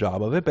pretty good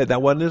job of it, but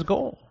that wasn't his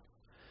goal.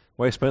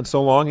 Why he spent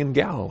so long in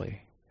Galilee.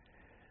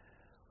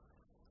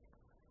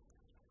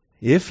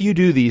 If you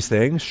do these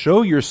things,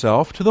 show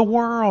yourself to the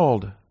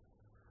world.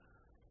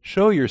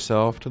 Show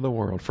yourself to the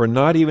world. For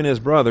not even his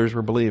brothers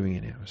were believing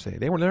in him. See,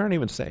 they're not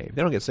even saved.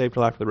 They don't get saved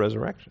till after the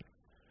resurrection.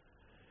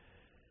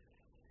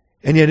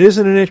 And yet,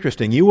 isn't it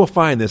interesting? You will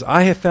find this.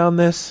 I have found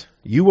this.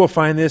 You will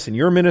find this in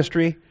your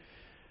ministry.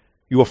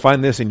 You will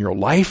find this in your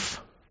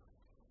life.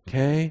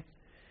 Okay?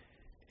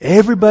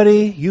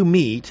 Everybody you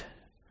meet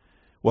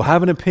will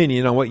have an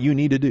opinion on what you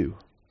need to do.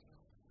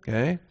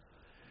 Okay?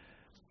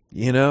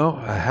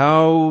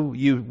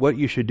 What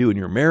you should do in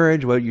your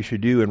marriage, what you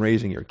should do in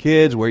raising your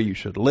kids, where you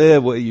should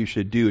live, what you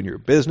should do in your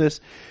business,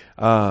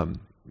 in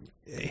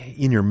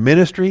your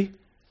ministry.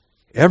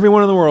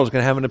 Everyone in the world is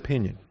going to have an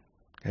opinion.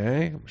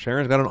 Okay?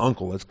 Sharon's got an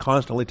uncle that's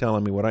constantly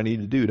telling me what I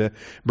need to do to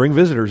bring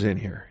visitors in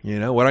here.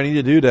 What I need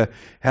to do to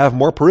have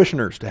more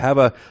parishioners, to have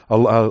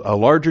a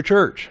larger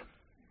church.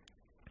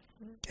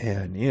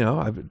 And,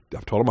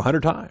 I've told him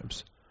 100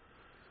 times.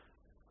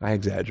 I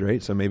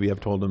exaggerate, so maybe I've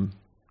told him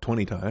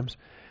 20 times.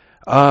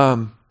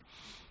 I'm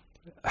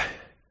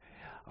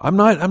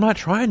not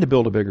trying to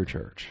build a bigger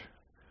church.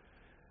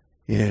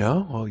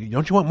 Well,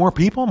 don't you want more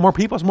people? More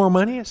people is more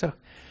money. So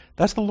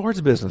That's the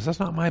Lord's business. That's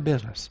not my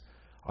business.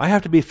 I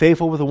have to be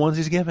faithful with the ones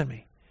He's given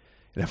me.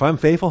 And if I'm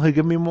faithful, He'll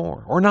give me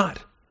more. Or not.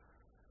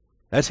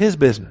 That's His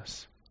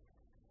business.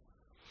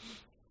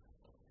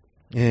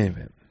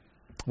 Amen.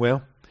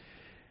 Well,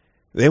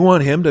 they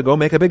want Him to go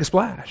make a big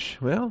splash.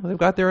 Well, they've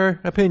got their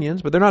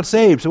opinions, but they're not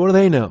saved, so what do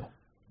they know?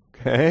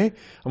 Okay?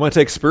 I'm going to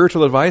take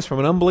spiritual advice from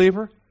an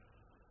unbeliever?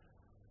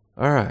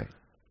 All right.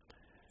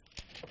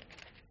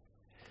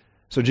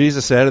 So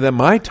Jesus said to them,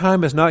 my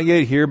time is not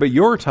yet here, but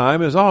your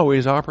time is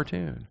always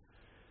opportune.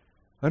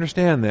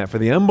 Understand that. For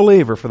the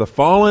unbeliever, for the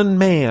fallen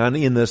man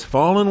in this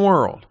fallen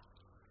world,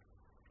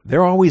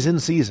 they're always in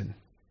season.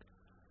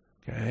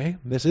 Okay?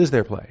 This is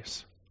their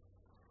place.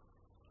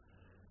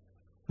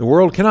 The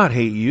world cannot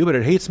hate you, but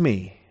it hates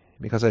me,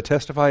 because I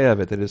testify of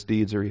it that its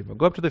deeds are evil.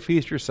 Go up to the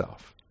feast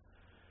yourself.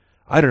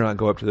 I do not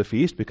go up to the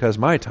feast, because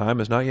my time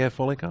has not yet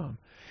fully come.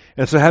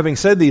 And so having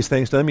said these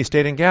things to them, He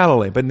stayed in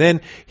Galilee. But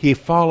then He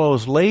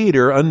follows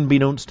later,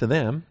 unbeknownst to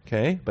them,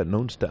 okay, but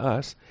knownst to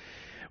us.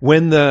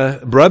 When the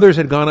brothers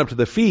had gone up to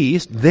the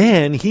feast,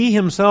 then He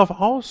Himself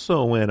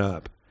also went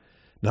up.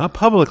 Not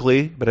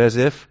publicly, but as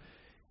if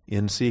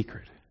in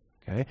secret.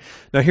 Okay.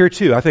 Now here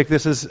too, I think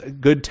this is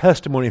good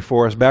testimony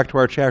for us back to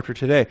our chapter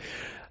today.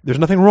 There's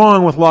nothing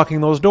wrong with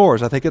locking those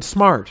doors. I think it's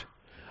smart.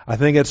 I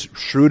think it's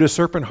shrewd as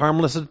serpent,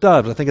 harmless as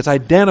doves. I think it's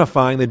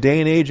identifying the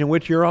day and age in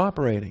which you're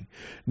operating.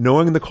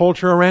 Knowing the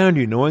culture around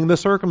you, knowing the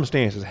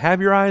circumstances.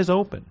 Have your eyes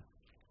open.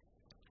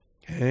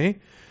 Okay?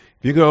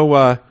 If you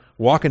go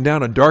walking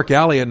down a dark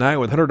alley at night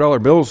with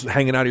 $100 bills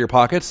hanging out of your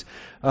pockets,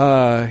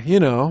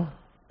 and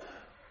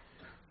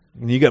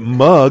you get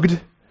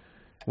mugged,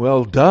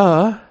 well,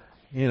 duh.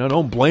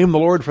 Don't blame the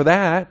Lord for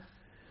that.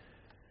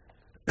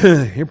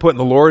 You're putting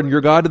the Lord and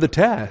your God to the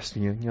test.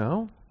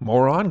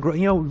 Moron.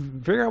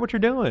 Figure out what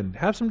you're doing.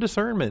 Have some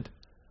discernment.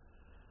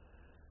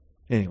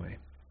 Anyway,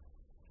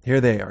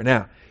 here they are.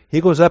 Now,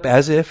 He goes up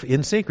as if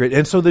in secret.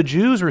 And so the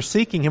Jews were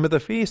seeking Him at the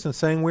feast and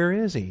saying, where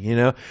is He?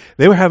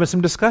 They were having some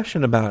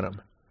discussion about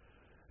Him.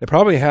 They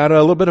probably had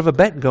a little bit of a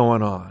bet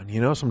going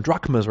on. Some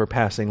drachmas were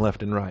passing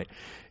left and right.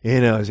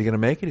 Is He going to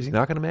make it? Is He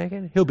not going to make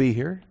it? He'll be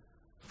here.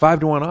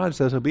 5-1 odds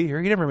says He'll be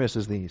here. He never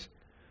misses these.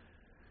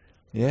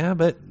 Yeah,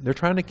 but they're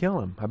trying to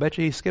kill Him. I bet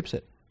you He skips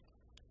it.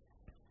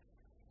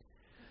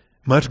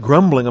 Much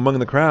grumbling among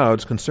the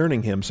crowds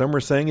concerning Him. Some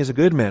were saying He's a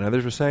good man.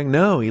 Others were saying,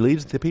 no, He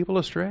leads the people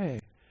astray.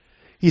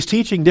 He's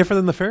teaching different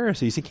than the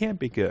Pharisees. He can't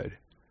be good.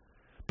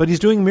 But He's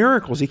doing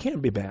miracles. He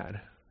can't be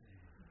bad.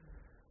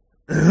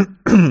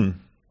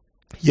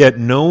 Yet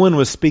no one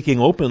was speaking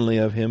openly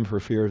of Him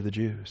for fear of the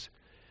Jews.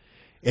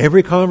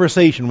 Every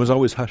conversation was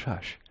always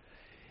hush-hush.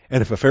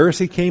 And if a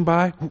Pharisee came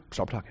by,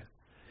 stop talking.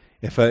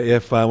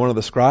 If one of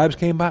the scribes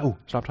came by,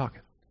 stop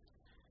talking.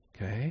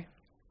 Okay?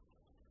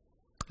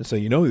 And so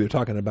they're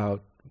talking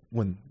about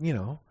when,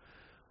 when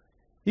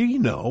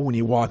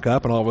you walk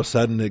up and all of a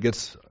sudden it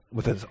gets,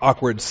 with this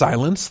awkward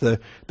silence, the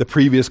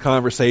previous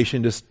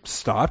conversation just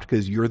stopped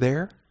because you're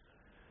there.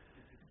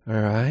 All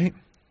right?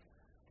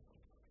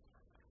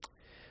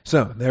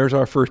 So, there's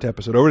our first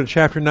episode. Over to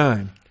chapter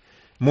 9.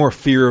 More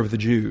fear of the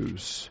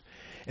Jews.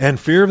 And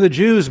fear of the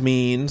Jews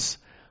means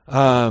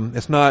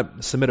it's not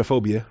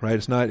Semitophobia, right?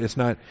 It's not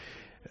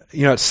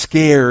you're not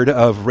scared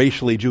of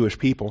racially Jewish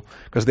people,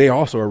 because they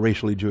also are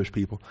racially Jewish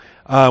people.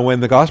 When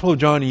the Gospel of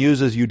John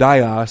uses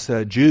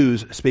Judaios,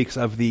 Jews, speaks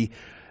of the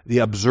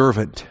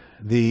observant,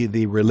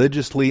 the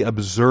religiously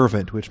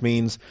observant, which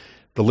means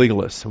the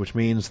legalists, which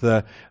means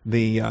the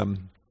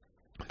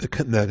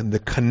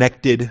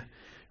connected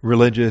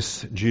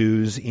religious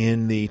Jews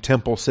in the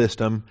temple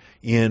system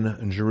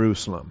in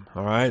Jerusalem.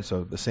 All right,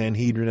 so the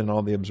Sanhedrin and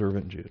all the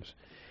observant Jews.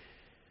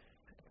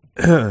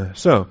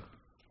 So,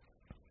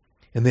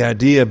 and the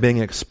idea of being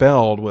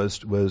expelled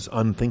was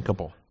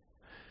unthinkable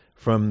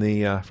from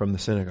the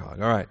synagogue.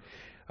 All right,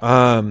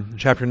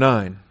 chapter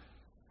 9.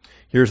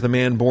 Here's the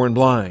man born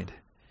blind,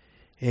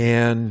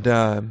 and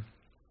the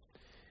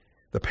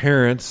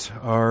parents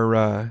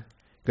are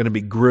going to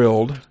be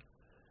grilled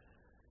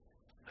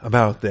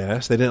about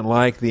this. They didn't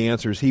like the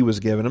answers he was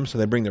giving them, so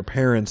they bring their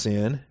parents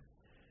in.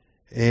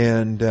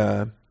 And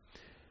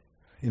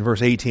in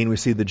verse 18, we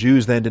see the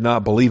Jews then did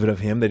not believe it of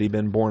him that he'd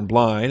been born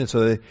blind, and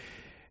so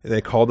they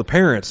called the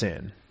parents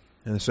in.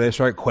 And so they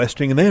start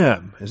questioning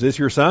them. Is this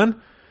your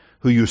son,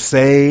 who you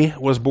say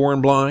was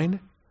born blind?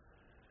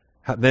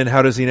 Then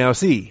how does he now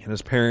see? And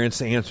his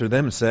parents answer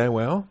them and say,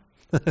 well,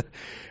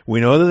 we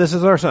know that this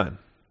is our son,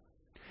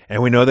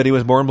 and we know that he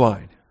was born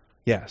blind.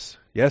 Yes,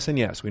 and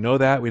yes. We know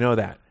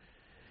that.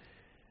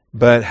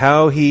 But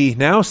how he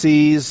now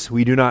sees,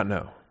 we do not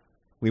know.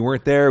 We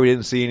weren't there. We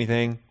didn't see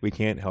anything. We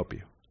can't help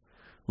you.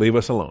 Leave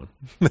us alone.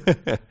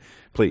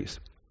 Please.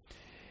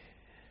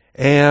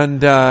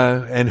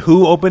 And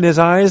who opened his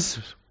eyes?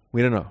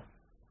 We don't know.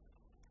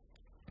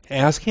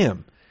 Ask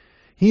him.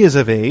 He is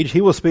of age.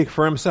 He will speak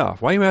for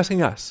himself. Why are you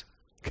asking us?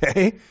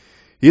 Okay?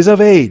 He's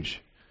of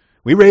age.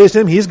 We raised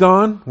him. He's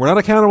gone. We're not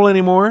accountable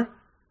anymore.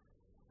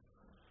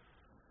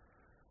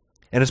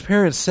 And his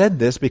parents said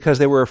this because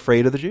they were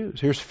afraid of the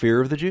Jews. Here's fear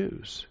of the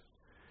Jews.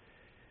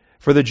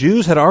 For the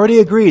Jews had already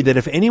agreed that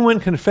if anyone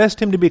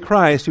confessed him to be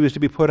Christ, he was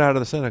to be put out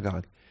of the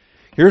synagogue.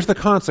 Here's the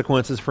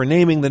consequences for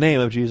naming the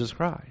name of Jesus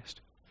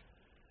Christ.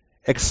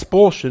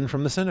 Expulsion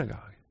from the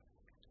synagogue.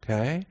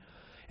 Okay?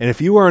 And if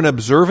you are an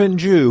observant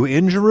Jew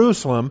in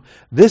Jerusalem,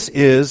 this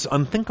is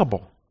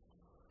unthinkable.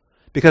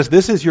 Because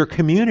this is your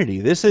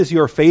community. This is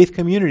your faith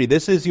community.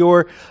 This is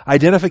your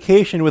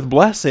identification with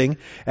blessing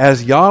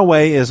as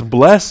Yahweh is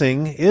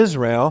blessing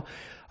Israel.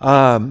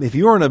 If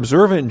you are an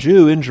observant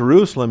Jew in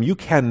Jerusalem, you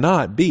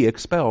cannot be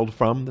expelled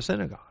from the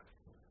synagogue.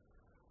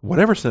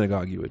 Whatever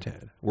synagogue you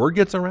attend. Word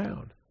gets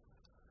around.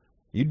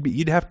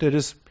 You'd have to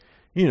just,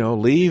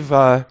 leave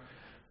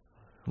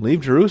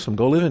Jerusalem,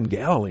 go live in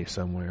Galilee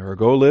somewhere, or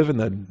go live in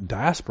the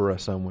diaspora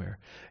somewhere.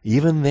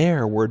 Even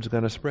there, word's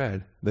going to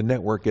spread. The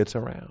network gets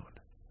around.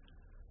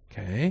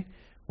 Okay?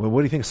 Well,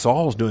 what do you think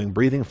Saul's doing?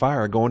 Breathing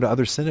fire, going to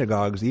other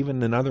synagogues,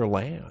 even in other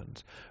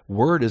lands.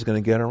 Word is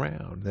going to get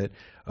around that,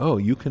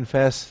 you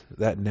confess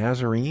that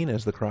Nazarene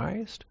as the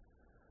Christ?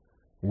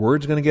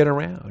 Word's going to get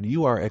around.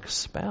 You are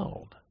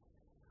expelled.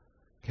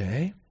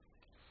 Okay?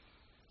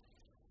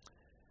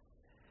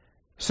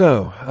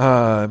 So,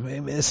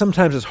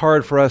 sometimes it's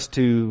hard for us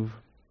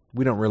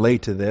we don't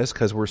relate to this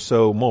because we're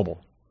so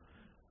mobile.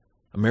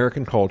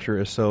 American culture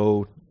is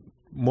so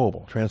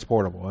mobile,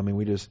 transportable. I mean,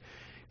 if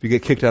you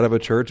get kicked out of a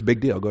church,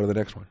 big deal, go to the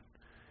next one.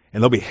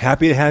 And they'll be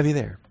happy to have you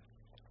there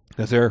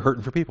because they're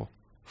hurting for people,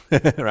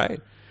 right?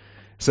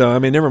 So,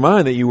 never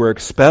mind that you were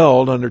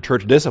expelled under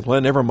church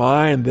discipline. Never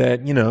mind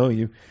that,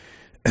 you,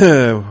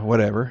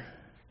 whatever,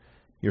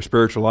 your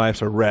spiritual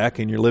life's a wreck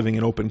and you're living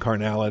in open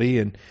carnality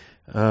and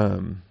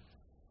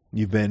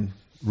you've been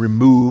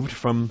removed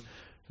from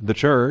the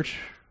church.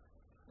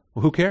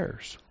 Well, who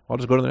cares? I'll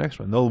just go to the next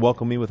one. They'll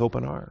welcome me with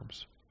open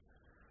arms.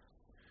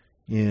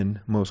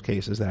 In most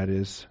cases, that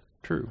is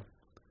true.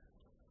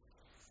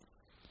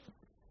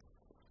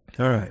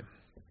 All right.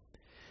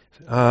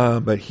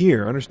 But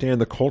here,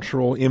 understand the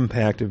cultural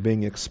impact of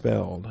being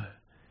expelled.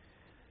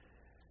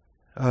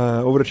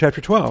 Over to chapter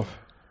 12,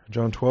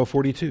 John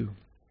 12:42.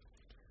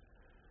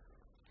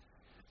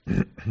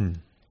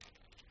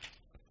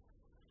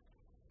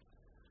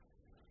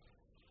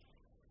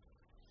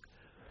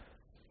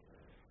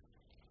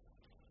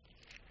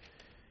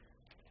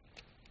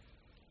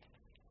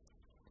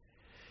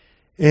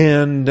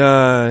 And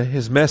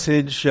his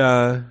message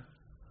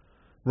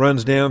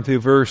runs down through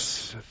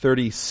verse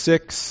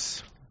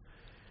 36,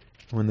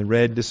 when the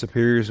red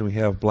disappears and we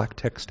have black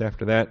text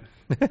after that.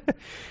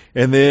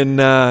 And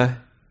then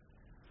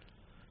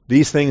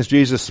these things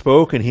Jesus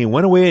spoke, and he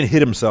went away and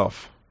hid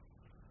himself.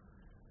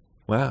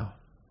 Wow.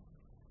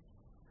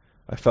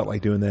 I felt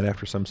like doing that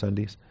after some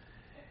Sundays.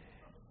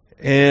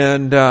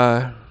 And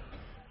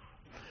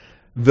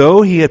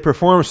though he had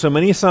performed so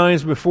many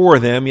signs before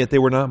them, yet they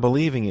were not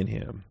believing in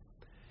him.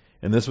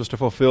 And this was to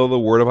fulfill the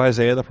word of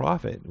Isaiah the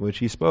prophet, which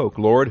he spoke.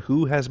 Lord,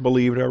 who has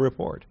believed our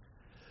report?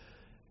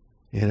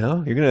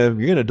 You're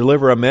gonna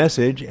deliver a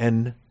message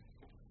and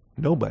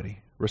nobody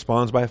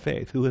responds by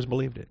faith. Who has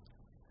believed it?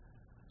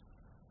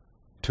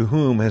 To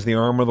whom has the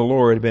arm of the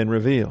Lord been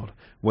revealed?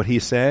 What he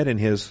said in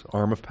his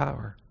arm of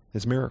power,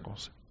 his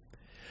miracles.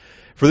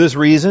 For this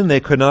reason they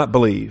could not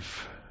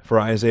believe. For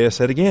Isaiah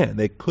said again,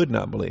 they could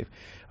not believe.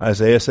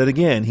 Isaiah said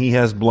again, he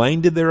has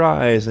blinded their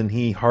eyes and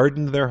he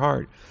hardened their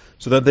heart,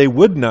 so that they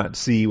would not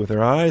see with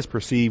their eyes,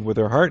 perceive with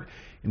their heart,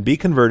 and be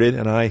converted,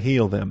 and I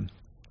heal them.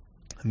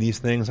 And these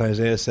things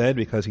Isaiah said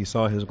because he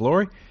saw his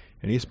glory,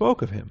 and he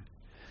spoke of him.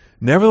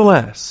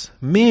 Nevertheless,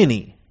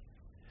 many.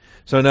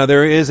 So now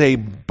there is a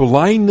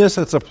blindness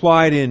that's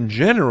applied in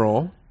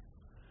general.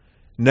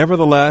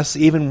 Nevertheless,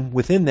 even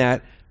within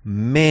that,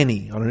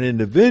 many, on an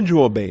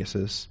individual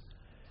basis,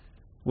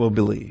 will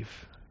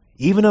believe.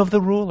 Even of the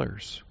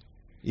rulers.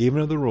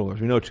 Even of the rulers.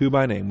 We know two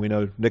by name. We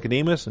know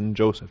Nicodemus and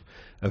Joseph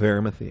of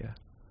Arimathea.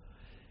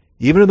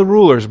 Even of the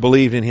rulers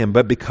believed in him,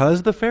 but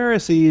because the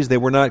Pharisees, they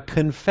were not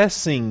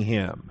confessing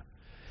him.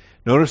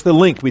 Notice the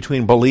link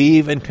between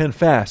believe and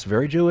confess.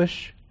 Very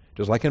Jewish.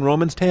 Just like in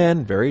Romans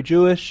 10, very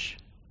Jewish.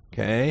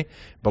 Okay?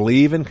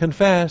 Believe and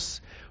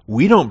confess.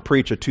 We don't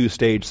preach a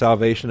two-stage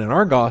salvation in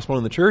our gospel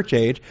in the church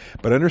age,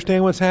 but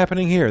understand what's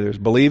happening here. There's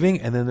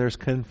believing and then there's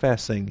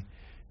confessing.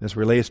 This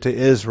relates to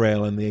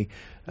Israel and the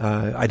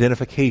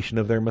identification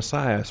of their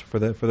Messiah for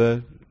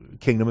the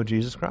kingdom of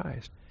Jesus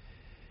Christ.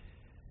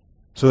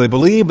 So they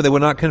believe, but they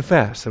would not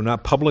confess. They would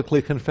not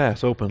publicly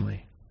confess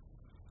openly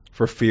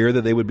for fear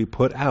that they would be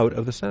put out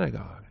of the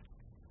synagogue.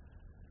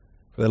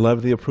 For they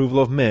loved the approval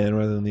of men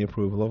rather than the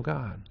approval of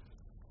God.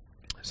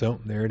 So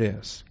there it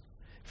is.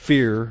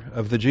 Fear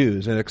of the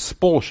Jews and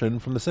expulsion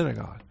from the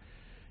synagogue.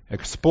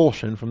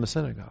 Expulsion from the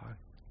synagogue.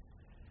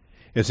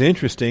 It's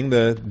interesting,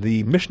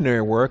 the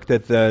missionary work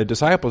that the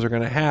disciples are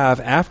going to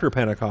have after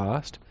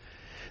Pentecost,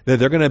 that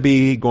they're going to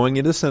be going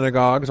into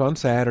synagogues on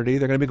Saturday.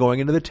 They're going to be going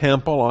into the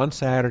temple on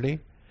Saturday.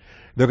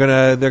 They're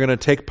going to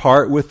take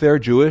part with their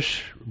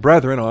Jewish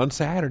brethren on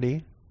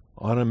Saturday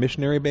on a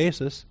missionary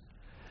basis,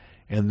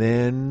 and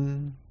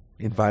then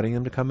inviting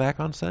them to come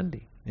back on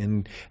Sunday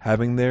and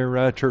having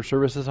their church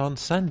services on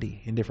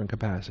Sunday in different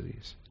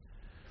capacities.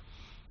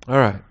 All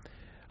right.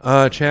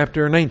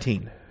 Chapter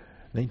 19.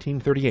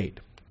 1938.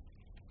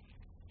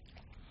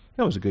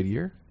 That was a good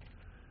year.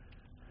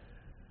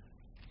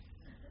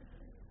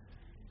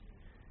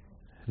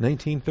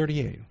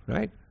 1938,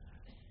 right?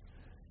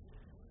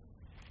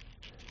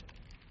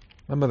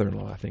 My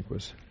mother-in-law, I think,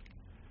 was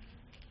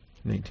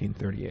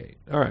 1938.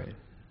 All right.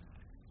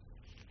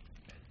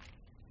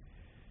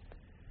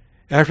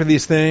 After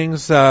these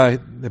things, they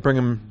bring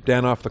him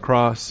down off the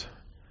cross.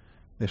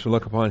 They shall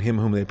look upon him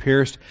whom they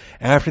pierced.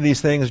 After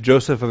these things,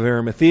 Joseph of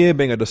Arimathea,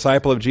 being a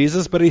disciple of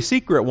Jesus, but a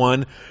secret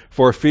one,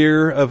 for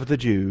fear of the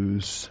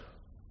Jews.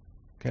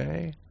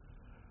 Okay?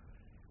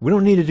 We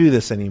don't need to do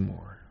this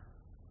anymore.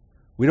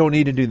 We don't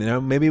need to do that. Now,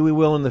 maybe we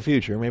will in the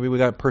future. Maybe we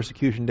got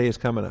persecution days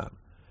coming up.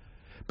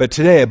 But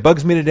today, it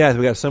bugs me to death.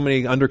 We got so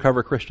many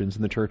undercover Christians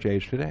in the church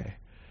age today.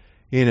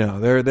 You know,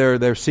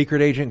 they're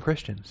secret agent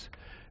Christians.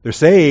 They're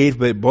saved,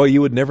 but boy,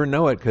 you would never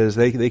know it because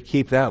they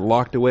keep that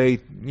locked away,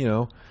 you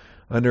know,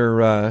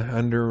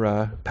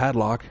 under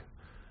padlock.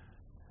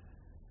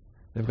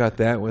 They've got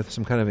that with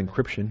some kind of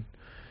encryption.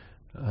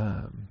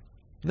 No,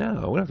 we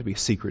don't have to be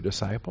secret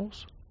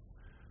disciples.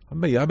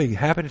 I'll be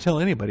happy to tell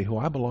anybody who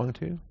I belong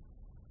to.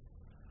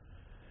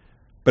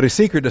 But a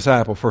secret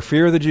disciple, for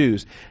fear of the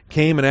Jews,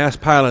 came and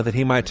asked Pilate that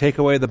he might take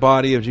away the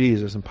body of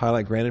Jesus, and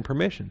Pilate granted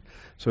permission.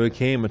 So he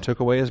came and took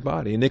away his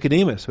body. And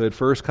Nicodemus, who had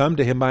first come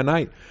to him by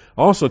night,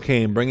 also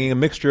came, bringing a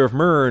mixture of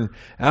myrrh and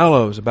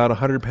aloes, about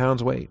 100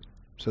 pounds weight.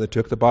 So they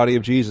took the body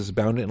of Jesus,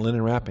 bound it in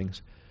linen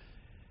wrappings.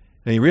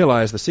 And he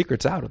realized the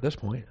secret's out at this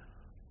point.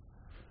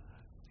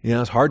 You know,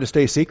 it's hard to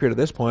stay secret at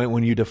this point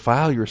when you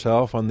defile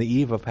yourself on the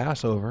eve of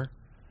Passover.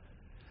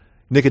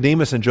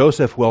 Nicodemus and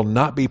Joseph will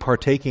not be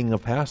partaking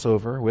of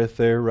Passover with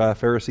their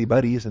Pharisee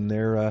buddies and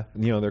their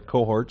their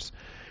cohorts,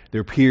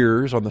 their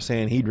peers on the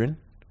Sanhedrin.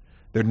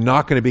 They're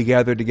not going to be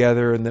gathered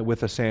together with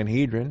the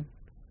Sanhedrin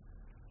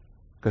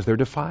because they're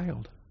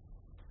defiled.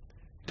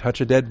 Touch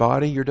a dead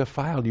body, you're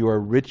defiled. You are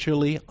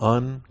ritually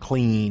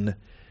unclean.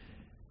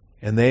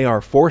 And they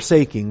are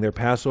forsaking their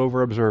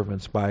Passover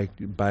observance by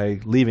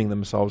leaving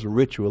themselves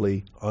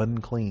ritually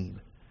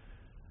unclean.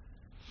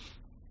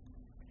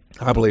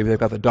 I believe they've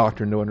got the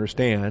doctrine to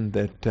understand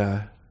that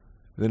they're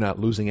not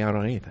losing out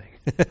on anything.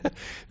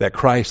 That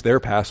Christ, their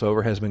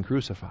Passover, has been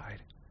crucified.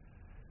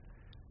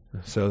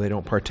 So they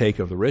don't partake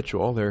of the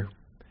ritual. They're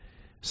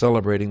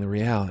celebrating the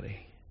reality.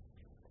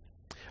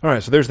 All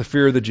right, so there's the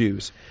fear of the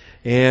Jews.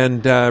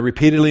 And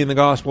repeatedly in the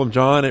Gospel of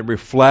John, it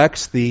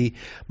reflects the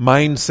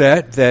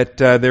mindset that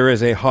there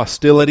is a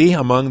hostility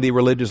among the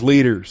religious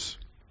leaders.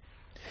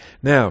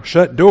 Now,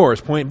 shut doors,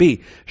 point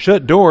B.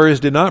 Shut doors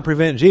did not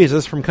prevent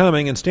Jesus from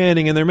coming and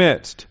standing in their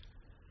midst.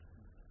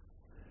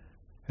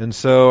 And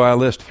so I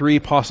list 3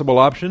 possible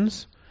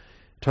options: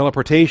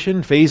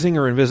 teleportation, phasing,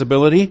 or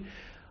invisibility.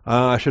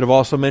 I should have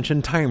also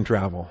mentioned time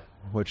travel,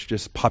 which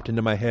just popped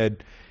into my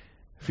head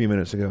a few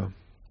minutes ago.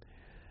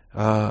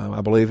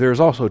 I believe there's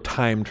also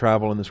time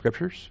travel in the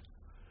Scriptures.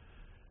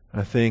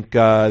 I think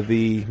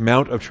the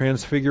Mount of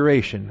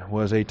Transfiguration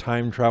was a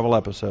time travel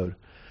episode.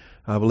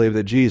 I believe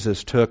that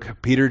Jesus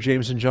took Peter,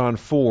 James, and John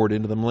forward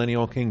into the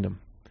millennial kingdom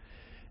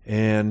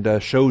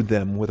and showed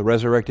them, with a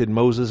resurrected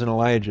Moses and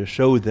Elijah,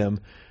 showed them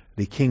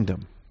the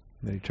kingdom.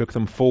 And he took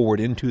them forward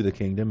into the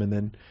kingdom and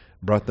then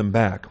brought them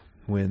back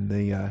when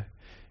the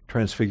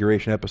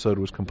Transfiguration episode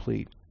was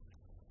complete.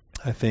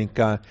 I think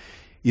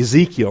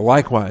Ezekiel,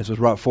 likewise, was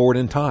brought forward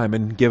in time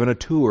and given a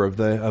tour of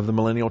the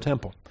millennial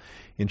temple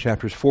in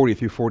chapters 40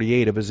 through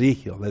 48 of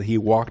Ezekiel, that he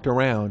walked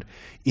around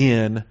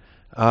in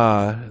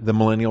the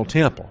millennial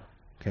temple.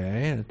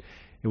 Okay, and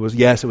it was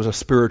a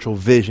spiritual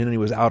vision, and it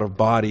was out of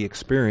body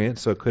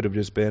experience, so it could have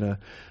just been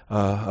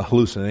a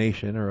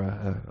hallucination or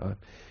a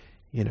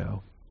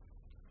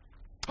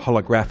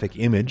holographic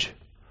image,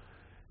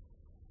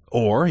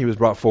 or he was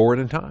brought forward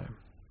in time,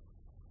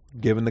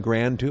 given the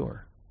grand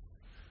tour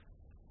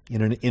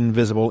in an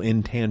invisible,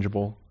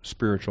 intangible,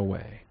 spiritual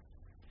way.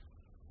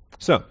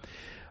 So,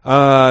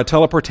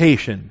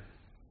 teleportation.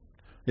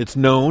 It's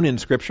known in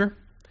Scripture.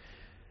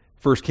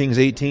 1 Kings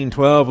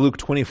 18:12, Luke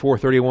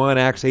 24:31,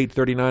 Acts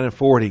 8:39 and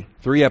 40.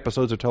 3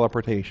 episodes of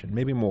teleportation,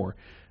 maybe more.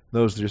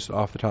 Those are just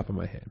off the top of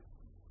my head.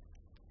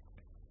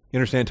 You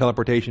understand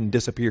teleportation?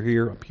 Disappear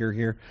here, appear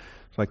here.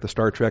 It's like the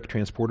Star Trek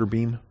transporter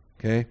beam,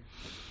 okay?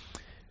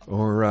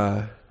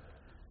 Or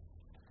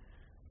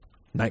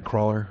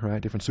Nightcrawler, right?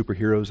 Different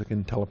superheroes that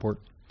can teleport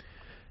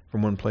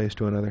from one place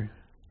to another.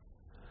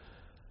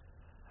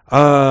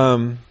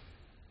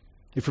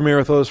 You're familiar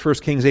with those? 1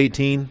 Kings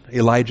 18,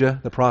 Elijah,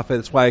 the prophet.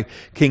 That's why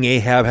King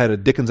Ahab had a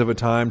dickens of a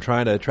time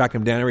trying to track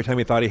him down. Every time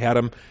he thought he had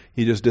him,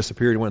 he just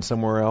disappeared and went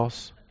somewhere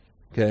else.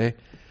 Okay?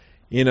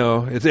 You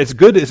know, it's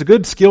good. It's a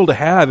good skill to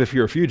have if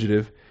you're a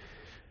fugitive,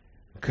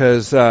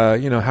 because how are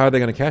they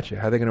going to catch you?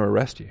 How are they going to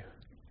arrest you?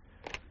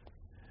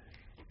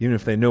 Even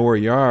if they know where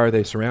you are,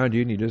 they surround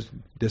you and you just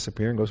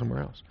disappear and go somewhere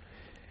else.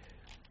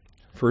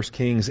 1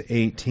 Kings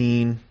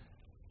 18.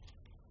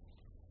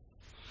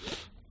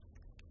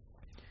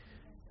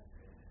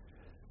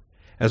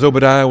 As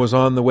Obadiah was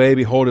on the way,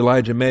 behold,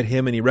 Elijah met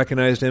him, and he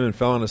recognized him and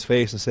fell on his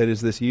face and said,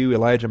 Is this you,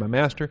 Elijah, my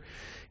master?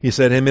 He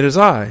said to him, It is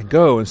I.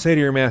 Go and say to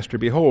your master,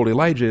 Behold,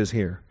 Elijah is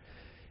here.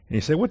 And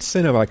he said, What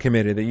sin have I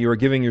committed, that you are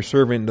giving your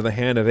servant into the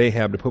hand of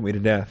Ahab to put me to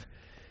death?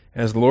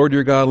 As the Lord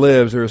your God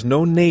lives, there is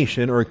no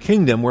nation or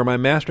kingdom where my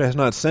master has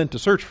not sent to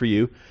search for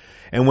you.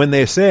 And when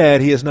they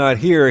said, He is not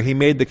here, he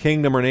made the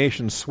kingdom or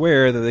nation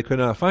swear that they could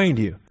not find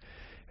you.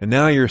 And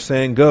now you're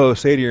saying, Go,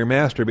 say to your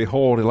master,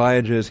 Behold,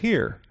 Elijah is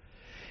here.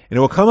 And it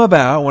will come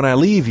about when I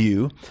leave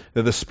you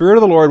that the Spirit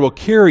of the Lord will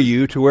carry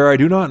you to where I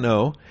do not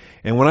know.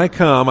 And when I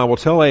come, I will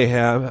tell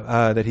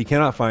Ahab that he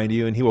cannot find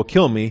you, and he will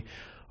kill me,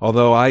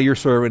 although I, your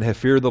servant, have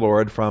feared the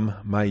Lord from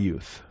my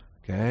youth.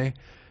 Okay?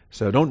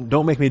 So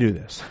don't make me do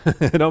this.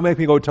 Don't make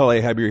me go tell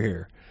Ahab you're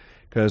here.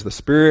 Because the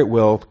Spirit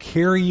will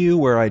carry you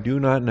where I do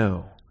not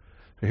know.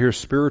 So here's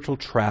spiritual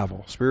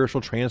travel,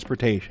 spiritual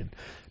transportation.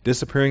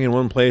 Disappearing in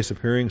one place,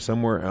 appearing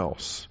somewhere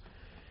else.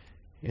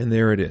 And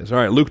there it is. All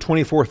right, Luke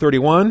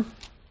 24:31.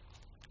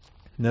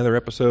 Another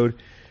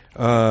episode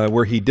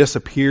where he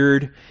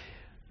disappeared.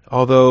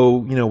 Although,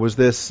 was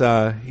this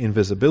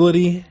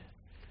invisibility?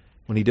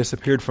 When he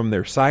disappeared from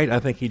their sight, I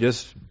think he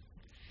just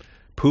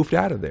poofed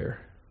out of there.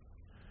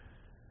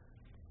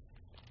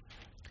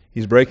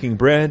 He's breaking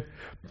bread.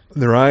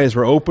 Their eyes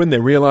were open. They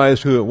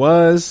realized who it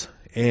was.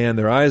 And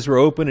their eyes were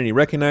open, and he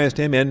recognized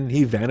him, and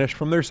he vanished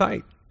from their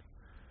sight.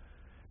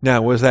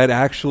 Now, was that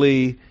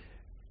actually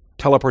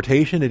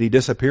teleportation? Did he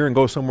disappear and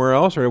go somewhere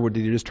else? Or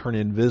did he just turn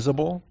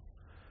invisible?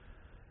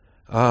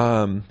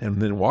 And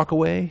then walk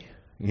away?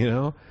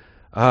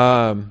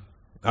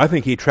 I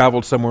think he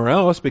traveled somewhere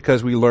else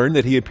because we learned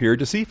that he appeared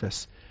to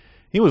Cephas.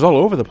 He was all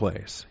over the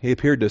place. He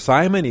appeared to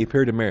Simon. He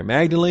appeared to Mary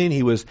Magdalene.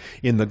 He was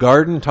in the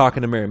garden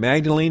talking to Mary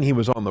Magdalene. He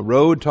was on the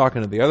road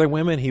talking to the other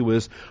women. He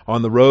was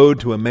on the road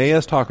to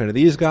Emmaus talking to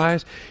these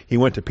guys. He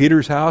went to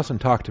Peter's house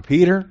and talked to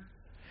Peter.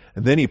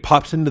 And then he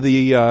pops into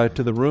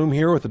the room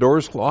here with the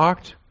doors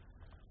locked.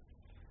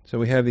 So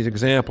we have these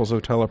examples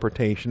of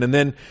teleportation. And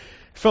then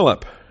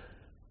Philip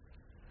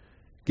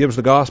gives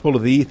the gospel to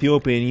the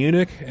Ethiopian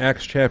eunuch,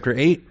 Acts chapter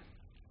 8.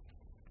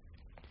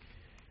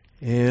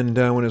 And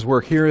when his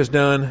work here is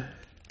done,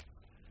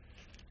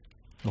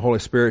 the Holy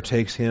Spirit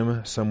takes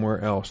him somewhere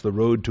else, the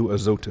road to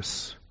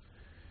Azotus.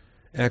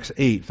 Acts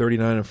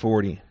 8:39 and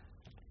 40.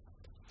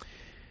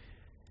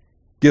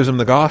 Gives him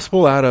the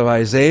gospel out of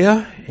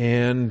Isaiah,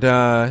 and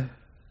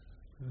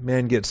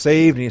man gets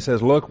saved, and he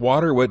says, Look,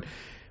 water,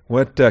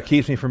 what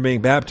keeps me from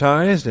being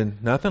baptized?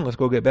 And nothing, let's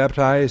go get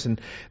baptized.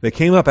 And they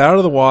came up out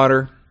of the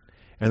water,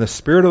 and the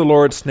Spirit of the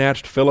Lord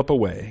snatched Philip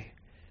away.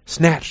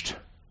 Snatched.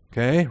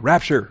 Okay?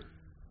 Rapture.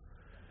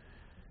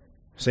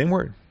 Same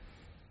word.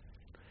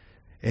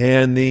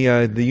 And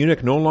the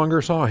eunuch no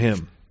longer saw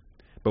him,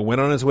 but went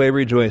on his way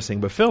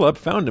rejoicing. But Philip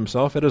found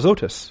himself at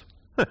Azotus.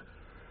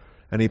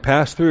 And he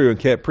passed through and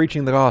kept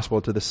preaching the gospel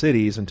to the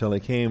cities until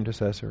he came to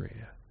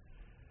Caesarea.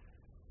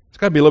 It's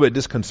got to be a little bit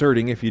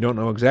disconcerting if you don't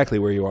know exactly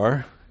where you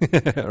are.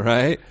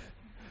 Right?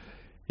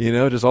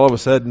 Just all of a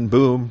sudden,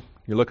 boom,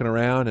 you're looking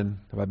around, and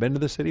have I been to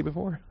this city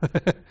before?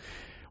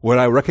 Would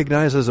I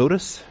recognize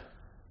Azotus?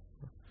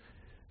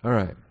 All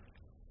right.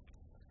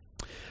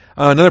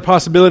 Another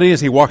possibility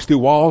is he walks through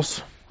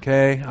walls.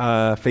 Okay,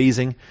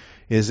 phasing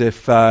is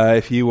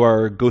if you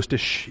are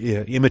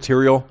ghostish,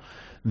 immaterial,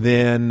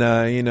 then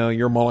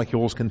your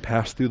molecules can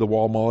pass through the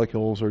wall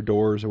molecules or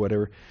doors or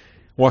whatever.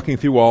 Walking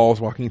through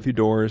walls, walking through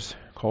doors,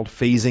 called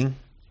phasing.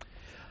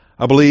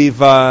 I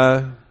believe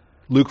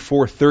Luke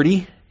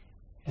 4:30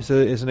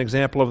 is an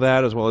example of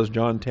that, as well as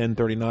John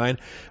 10:39,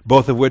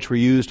 both of which were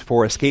used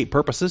for escape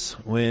purposes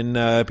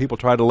when people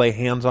tried to lay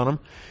hands on him,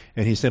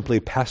 and he simply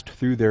passed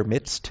through their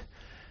midst.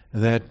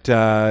 That,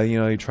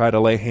 you try to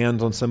lay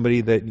hands on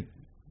somebody that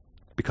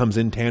becomes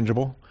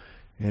intangible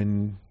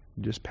and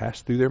just pass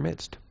through their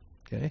midst.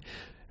 Okay?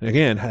 And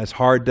again, it's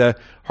hard to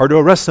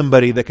arrest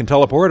somebody that can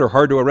teleport, or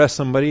hard to arrest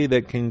somebody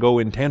that can go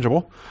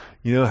intangible.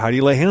 How do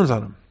you lay hands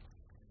on them?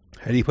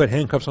 How do you put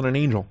handcuffs on an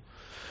angel?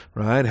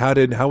 Right?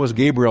 How was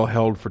Gabriel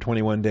held for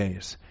 21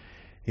 days?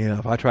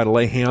 If I try to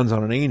lay hands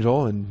on an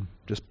angel and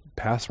just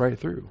pass right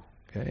through.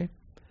 Okay?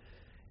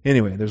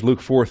 Anyway, there's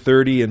Luke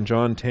 4:30 and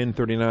John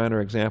 10:39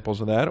 are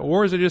examples of that.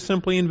 Or is it just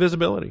simply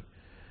invisibility?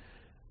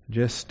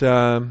 Just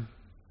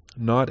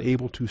not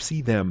able to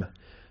see them,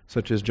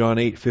 such as John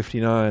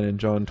 8:59 and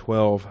John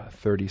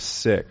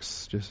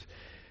 12:36. Just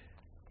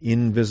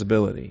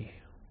invisibility.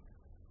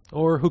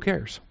 Or who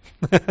cares?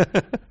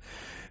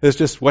 It's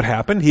just what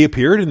happened. He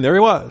appeared and there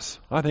he was.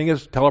 I think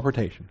it's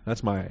teleportation.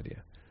 That's my idea.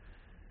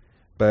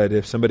 But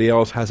if somebody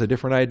else has a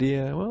different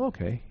idea, well,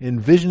 okay.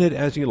 Envision it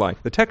as you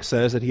like. The text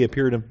says that he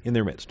appeared in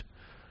their midst.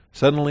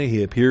 Suddenly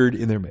he appeared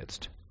in their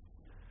midst.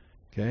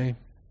 Okay?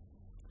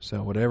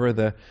 So whatever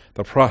the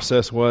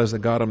process was that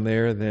got him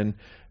there, then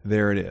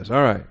there it is.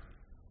 All right.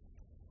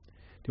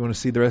 Do you want to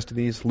see the rest of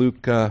these?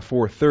 Luke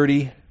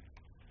 4:30.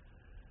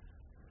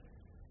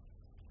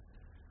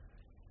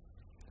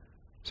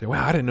 Say,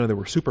 wow, I didn't know there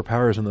were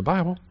superpowers in the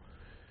Bible.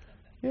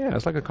 Yeah,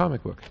 it's like a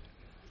comic book.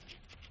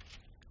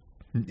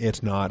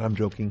 It's not. I'm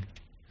joking.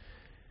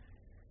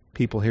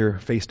 people here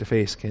face to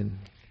face can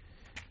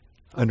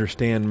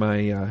understand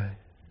my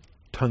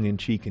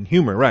tongue-in-cheek and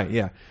humor. Right,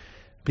 yeah.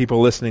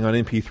 People listening on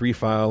MP3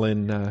 file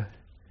in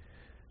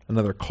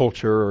another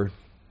culture, or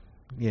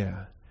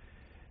yeah,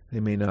 they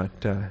may not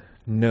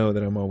know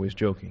that I'm always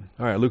joking.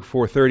 All right, Luke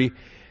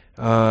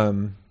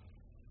 4:30.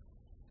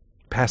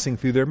 Passing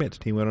through their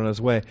midst, he went on his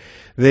way.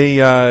 They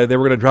were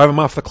going to drive him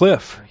off the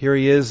cliff. Here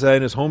he is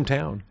in his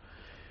hometown.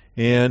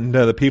 And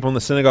the people in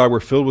the synagogue were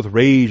filled with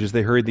rage as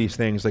they heard these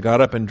things. They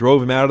got up and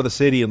drove him out of the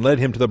city and led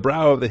him to the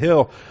brow of the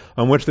hill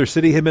on which their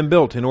city had been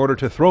built in order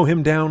to throw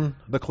him down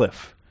the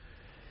cliff.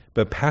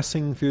 But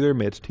passing through their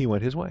midst, he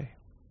went his way.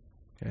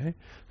 Okay?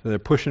 So they're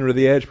pushing him to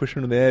the edge,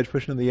 pushing him to the edge,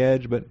 pushing him to the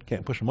edge, but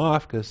can't push him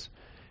off because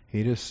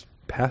he just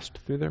passed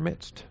through their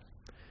midst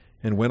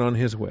and went on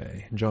his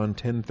way. John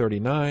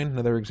 10:39,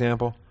 another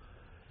example.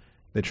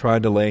 They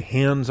tried to lay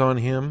hands on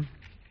him,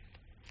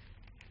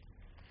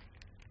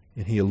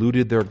 and he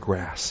eluded their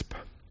grasp.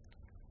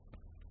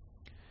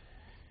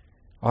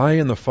 I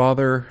and the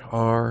Father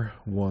are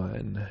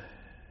one.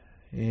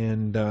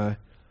 And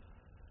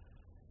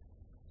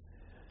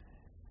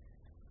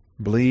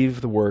believe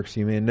the works,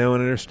 you may know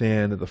and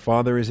understand that the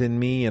Father is in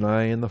me and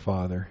I in the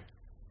Father.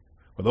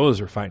 Well,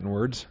 those are fighting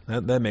words.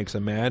 That makes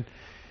them mad.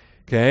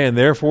 Okay, and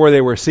therefore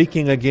they were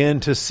seeking again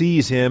to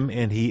seize him,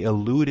 and he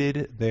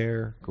eluded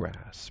their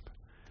grasp.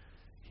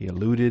 He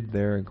eluded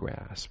their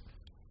grasp.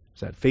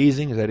 Is that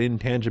phasing? Is that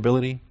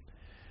intangibility?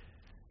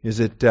 Is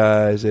it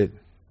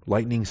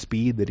lightning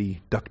speed that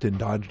he ducked and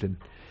dodged and,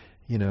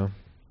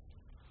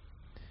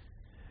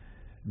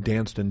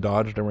 danced and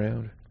dodged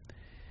around?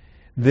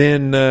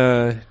 Then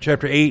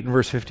chapter 8 and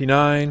verse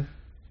 59,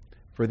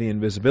 for the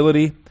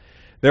invisibility.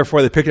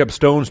 Therefore they picked up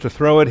stones to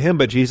throw at him,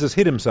 but Jesus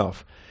hid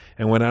himself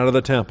and went out of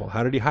the temple.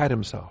 How did he hide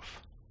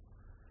himself?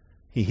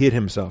 He hid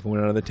himself and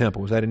went out of the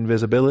temple. Was that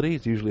invisibility?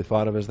 It's usually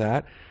thought of as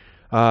that.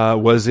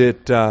 Was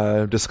it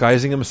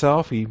disguising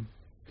himself?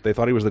 They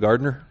thought he was the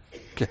gardener.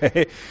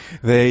 Okay,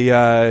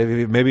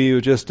 maybe it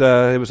was just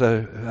it was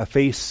a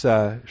face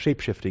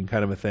shape-shifting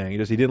kind of a thing.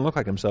 He didn't look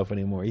like himself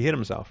anymore. He hid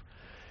himself.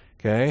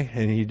 Okay,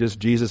 and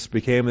Jesus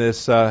became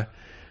this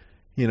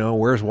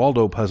where's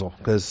Waldo puzzle,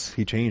 because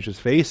he changed his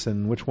face,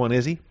 and which one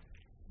is he?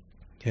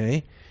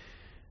 Okay.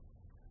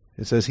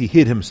 It says he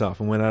hid himself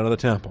and went out of the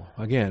temple.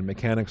 Again,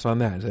 mechanics on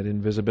that. Is that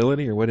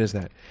invisibility or what is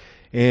that?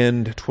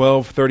 And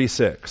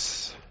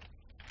 12:36.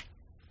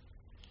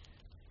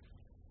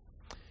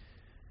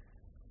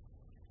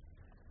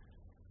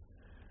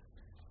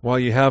 While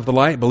you have the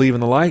light, believe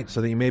in the light,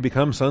 so that you may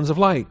become sons of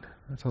light.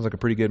 That sounds like a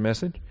pretty good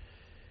message.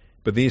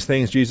 But these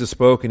things Jesus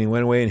spoke, and he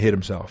went away and hid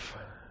himself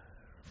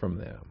from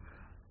them.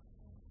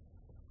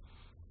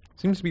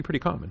 Seems to be pretty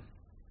common.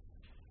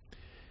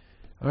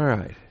 All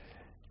right.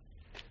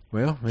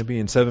 Well, maybe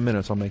in 7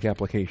 minutes I'll make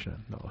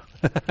application. No.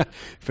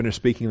 Finish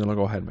speaking, then I'll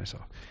go ahead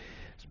myself.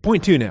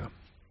 Point 2 now.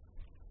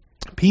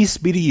 Peace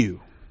be to you.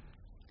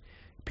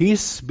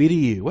 Peace be to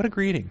you. What a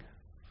greeting.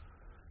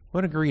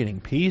 What a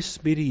greeting. Peace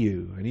be to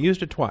you. And he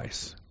used it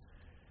twice.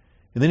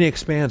 And then he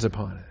expands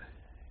upon it.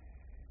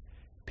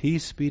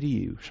 Peace be to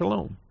you.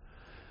 Shalom.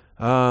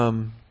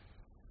 What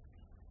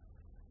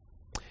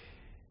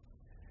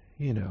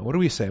do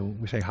we say?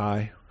 We say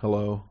hi,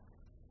 hello,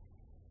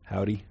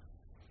 howdy,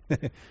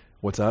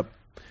 what's up,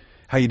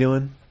 how you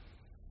doing?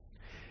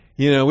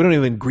 We don't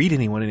even greet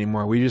anyone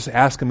anymore. We just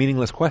ask a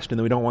meaningless question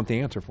that we don't want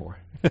the answer for.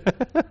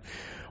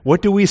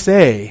 What do we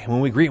say when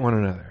we greet one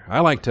another?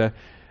 I like to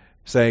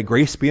say,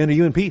 grace be unto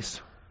you and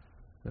peace.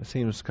 That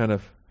seems kind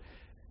of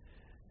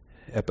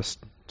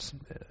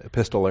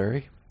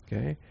epistolary,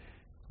 okay?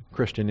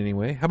 Christian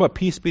anyway. How about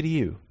peace be to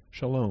you?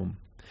 Shalom.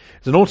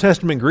 It's an Old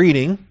Testament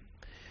greeting.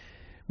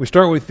 We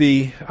start with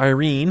the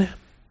Irene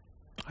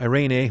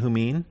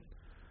Humin.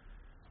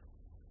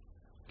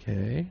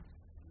 Okay.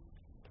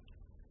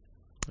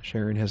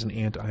 Sharon has an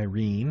Aunt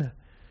Irene.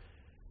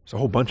 There's a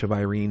whole bunch of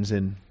Irenes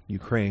in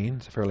Ukraine.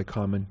 It's a fairly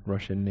common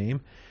Russian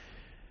name.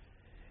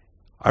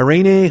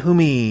 Irene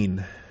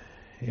Humin.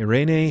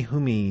 Irene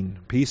Humin.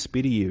 Peace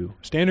be to you.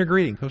 Standard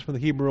greeting. Comes from the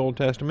Hebrew Old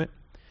Testament.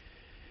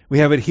 We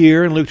have it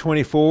here in Luke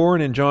 24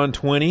 and in John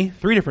 20.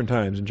 3 different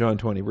times in John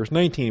 20. Verse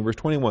 19, verse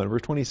 21,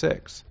 verse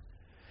 26.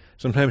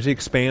 Sometimes he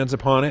expands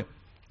upon it.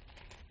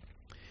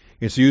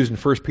 It's used in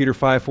 1 Peter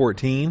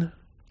 5:14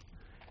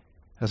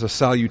 as a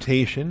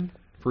salutation.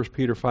 1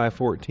 Peter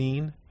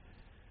 5:14.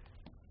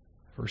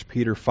 1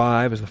 Peter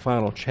 5 is the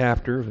final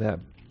chapter of that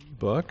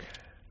book.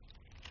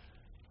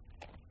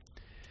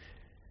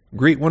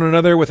 Greet one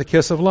another with a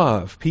kiss of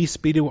love. Peace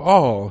be to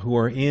all who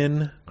are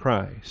in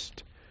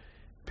Christ.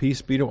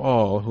 Peace be to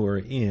all who are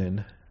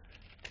in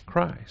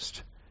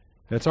Christ.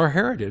 That's our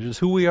heritage. It's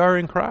who we are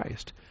in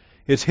Christ.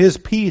 It's His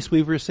peace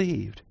we've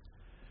received.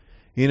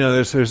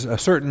 There's a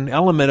certain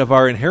element of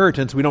our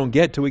inheritance we don't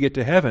get till we get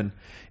to heaven.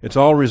 It's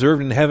all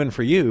reserved in heaven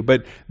for you.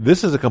 But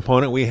this is a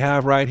component we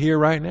have right here,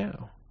 right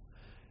now.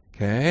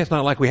 Okay? It's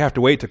not like we have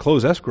to wait to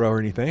close escrow or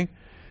anything.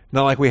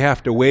 Not like we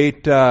have to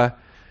wait,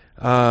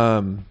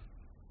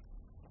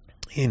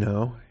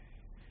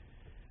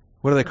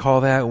 what do they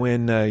call that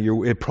when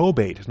you're in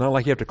probate? It's not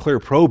like you have to clear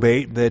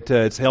probate, that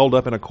it's held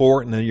up in a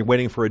court and then you're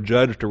waiting for a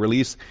judge to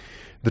release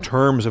the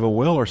terms of a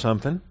will or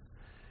something.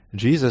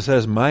 Jesus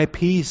says, my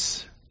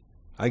peace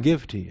I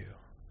give to you.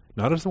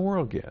 Not as the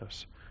world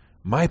gives.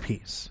 My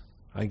peace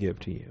I give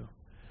to you.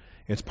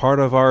 It's part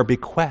of our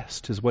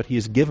bequest, is what He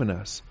has given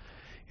us.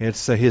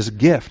 It's His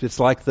gift. It's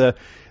like the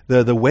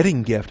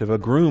wedding gift of a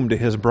groom to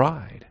his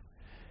bride.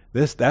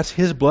 That's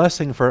His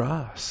blessing for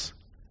us.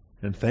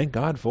 And thank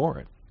God for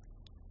it.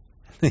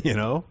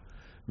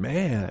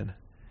 Man,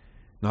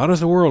 not as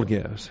the world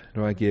gives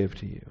do I give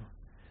to you.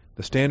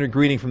 The standard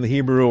greeting from the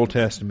Hebrew Old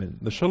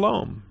Testament, the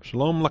shalom,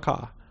 shalom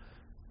lakah,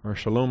 or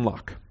shalom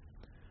lach.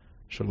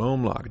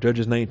 Shalom lach,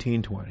 Judges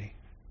 19:20.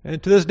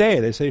 And to this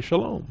day they say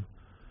shalom.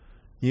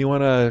 You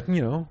want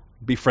to,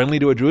 be friendly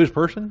to a Jewish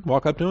person?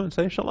 Walk up to him and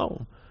say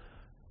shalom.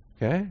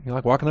 Okay? You're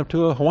like walking up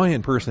to a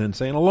Hawaiian person and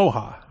saying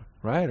aloha,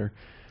 right? Or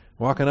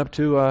walking up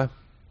to a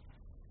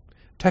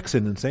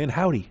Texan and saying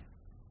howdy.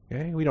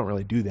 Okay? We don't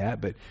really do that,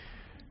 but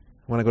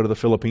when I go to the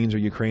Philippines or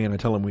Ukraine, I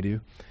tell them we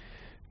do.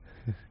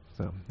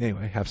 So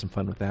anyway, have some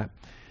fun with that.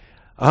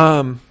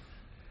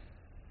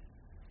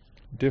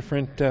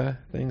 Different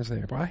things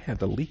there. Boy, I had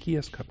the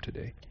leakiest cup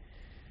today.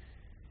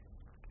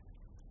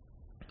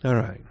 All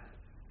right.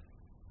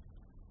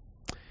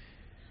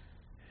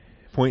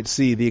 Point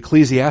C, the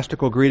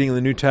ecclesiastical greeting in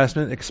the New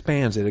Testament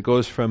expands it. It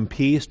goes from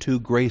peace to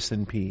grace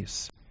and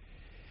peace.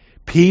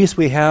 Peace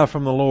we have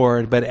from the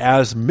Lord, but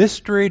as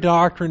mystery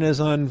doctrine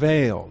is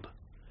unveiled,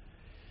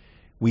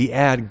 we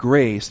add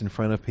grace in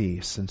front of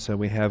peace. And so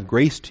we have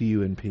grace to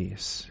you and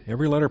peace.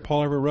 Every letter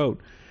Paul ever wrote,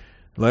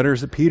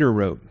 letters that Peter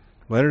wrote,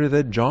 letter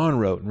that John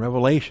wrote in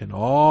Revelation,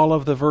 all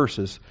of the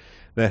verses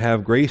that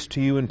have grace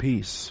to you and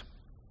peace.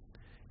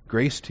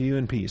 Grace to you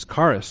and peace.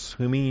 Charis,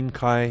 humin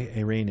kai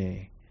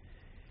eirene.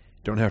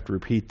 Don't have to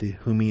repeat the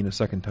humin a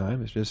second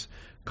time. It's just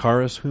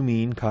charis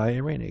humin kai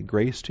eirene.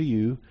 Grace to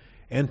you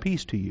and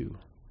peace to you.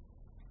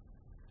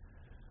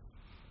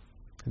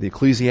 The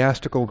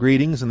ecclesiastical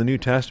greetings in the New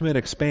Testament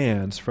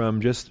expands from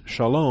just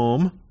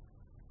shalom.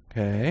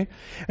 Okay?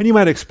 And you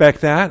might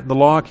expect that. The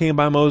law came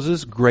by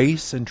Moses.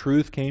 Grace and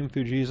truth came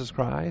through Jesus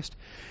Christ.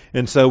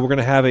 And so we're going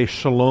to have a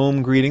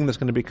shalom greeting that's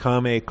going to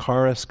become a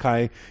charis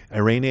kai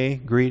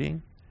eirene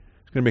greeting.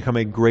 It's going to become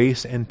a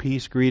grace and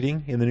peace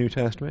greeting in the New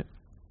Testament.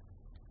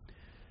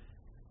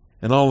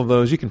 And all of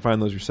those, you can find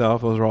those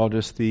yourself. Those are all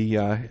just the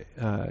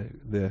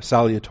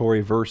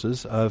salutatory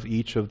verses of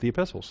each of the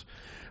epistles.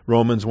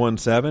 Romans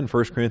 1:7,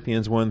 1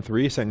 Corinthians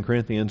 1:3, 2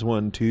 Corinthians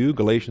 1:2,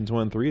 Galatians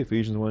 1:3,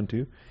 Ephesians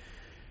 1:2,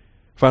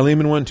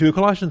 Philemon 1:2,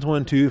 Colossians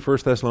 1:2, 1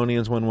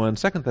 Thessalonians 1:1,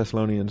 2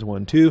 Thessalonians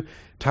 1:2,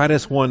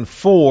 Titus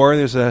 1:4.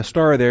 There's a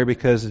star there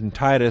because in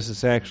Titus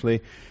it's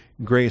actually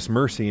grace,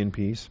 mercy, and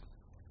peace.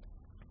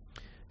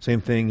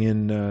 Same thing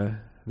in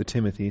the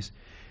Timothys.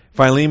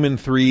 Philemon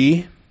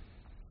 3.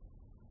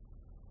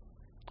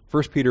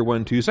 1 Peter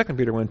 1:2, 2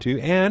 Peter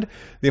 1:2, and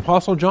the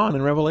Apostle John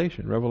in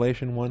Revelation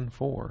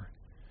 1:4.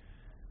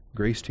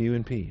 Grace to you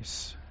and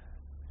peace.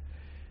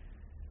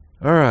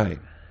 All right.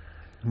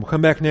 We'll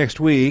come back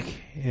next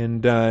week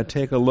and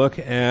take a look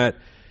at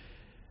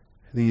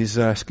these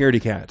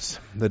scaredy cats.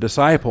 The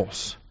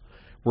disciples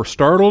were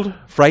startled,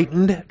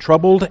 frightened,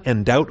 troubled,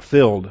 and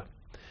doubt-filled.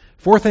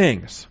 4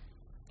 things.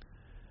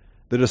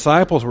 The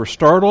disciples were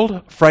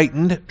startled,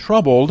 frightened,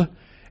 troubled,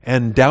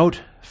 and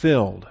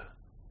doubt-filled.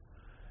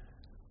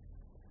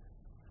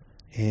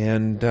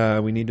 And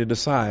we need to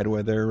decide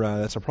whether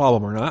that's a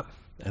problem or not,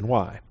 and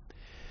why.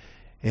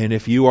 And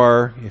if you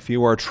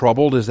are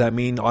troubled, does that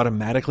mean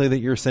automatically that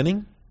you're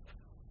sinning?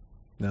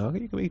 No,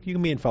 you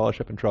can be in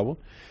fellowship and troubled.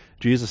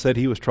 Jesus said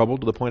He was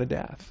troubled to the point of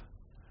death.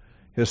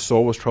 His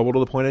soul was troubled to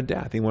the point of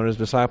death. He wanted His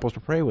disciples to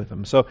pray with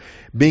Him. So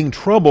being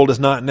troubled is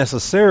not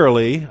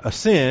necessarily a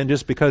sin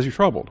just because you're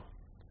troubled.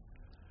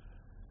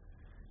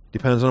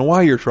 Depends on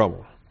why you're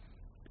troubled.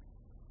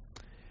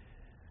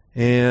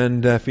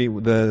 And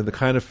the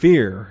kind of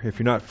fear, if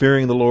you're not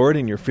fearing the Lord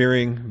and you're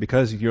fearing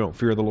because you don't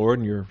fear the Lord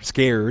and you're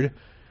scared,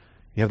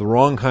 you have the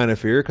wrong kind of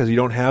fear because you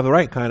don't have the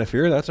right kind of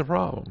fear, that's a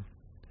problem.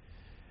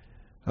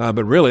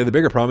 But really, the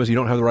bigger problem is you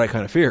don't have the right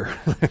kind of fear.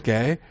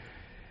 Okay?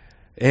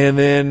 And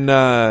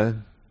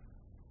then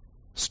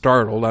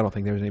startled, I don't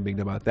think there's any big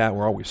deal about that.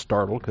 We're always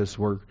startled because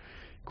we're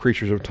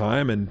creatures of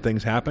time and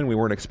things happen we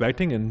weren't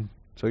expecting, and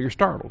so you're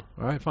startled.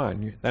 All right,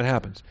 fine, that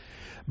happens.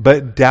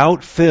 But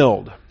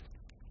doubt-filled,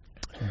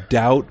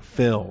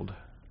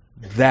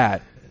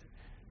 that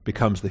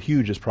becomes the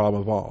hugest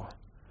problem of all.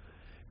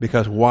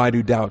 Because why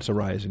do doubts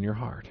arise in your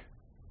heart?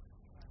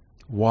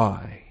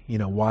 Why?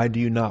 Why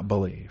do you not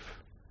believe?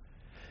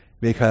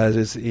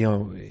 Because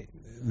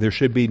there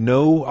should be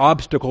no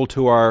obstacle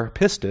to our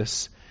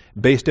pistis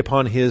based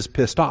upon His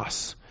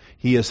pistos.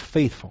 He is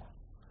faithful.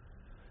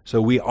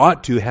 So we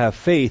ought to have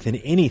faith in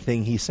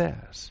anything He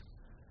says.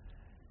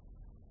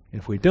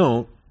 If we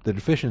don't, the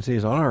deficiency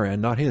is on our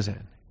end, not His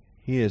end.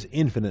 He is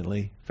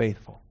infinitely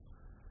faithful.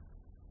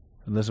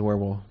 And this is where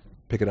we'll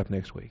pick it up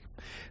next week.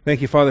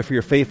 Thank you, Father, for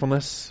your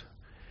faithfulness.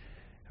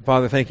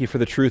 Father, thank you for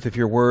the truth of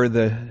your word,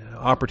 the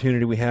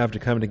opportunity we have to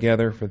come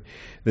together for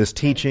this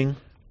teaching,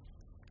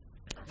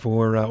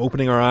 for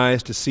opening our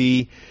eyes to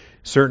see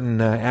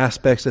certain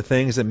aspects of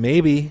things that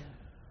maybe,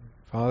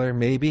 Father,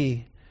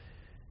 maybe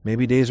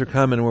days are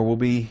coming where we'll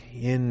be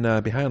in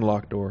behind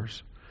locked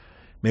doors.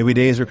 Maybe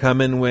days are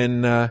coming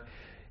when,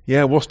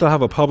 we'll still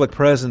have a public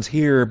presence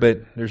here,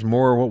 but there's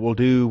more what we'll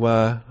do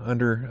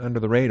under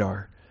the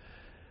radar.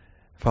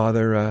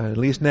 Father, at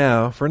least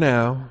for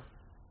now,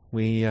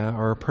 we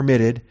are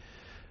permitted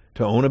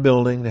to own a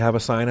building, to have a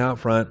sign out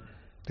front,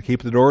 to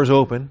keep the doors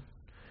open.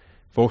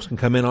 Folks can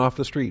come in off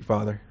the street,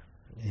 Father,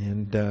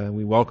 and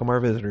we welcome our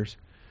visitors.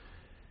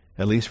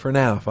 At least for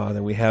now,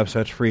 Father, we have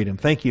such freedom.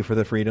 Thank you for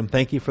the freedom.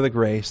 Thank you for the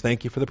grace.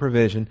 Thank you for the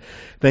provision.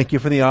 Thank you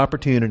for the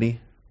opportunity.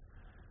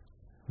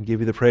 We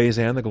give you the praise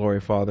and the glory,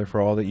 Father,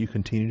 for all that you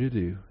continue to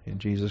do. In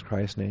Jesus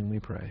Christ's name we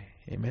pray.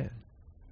 Amen.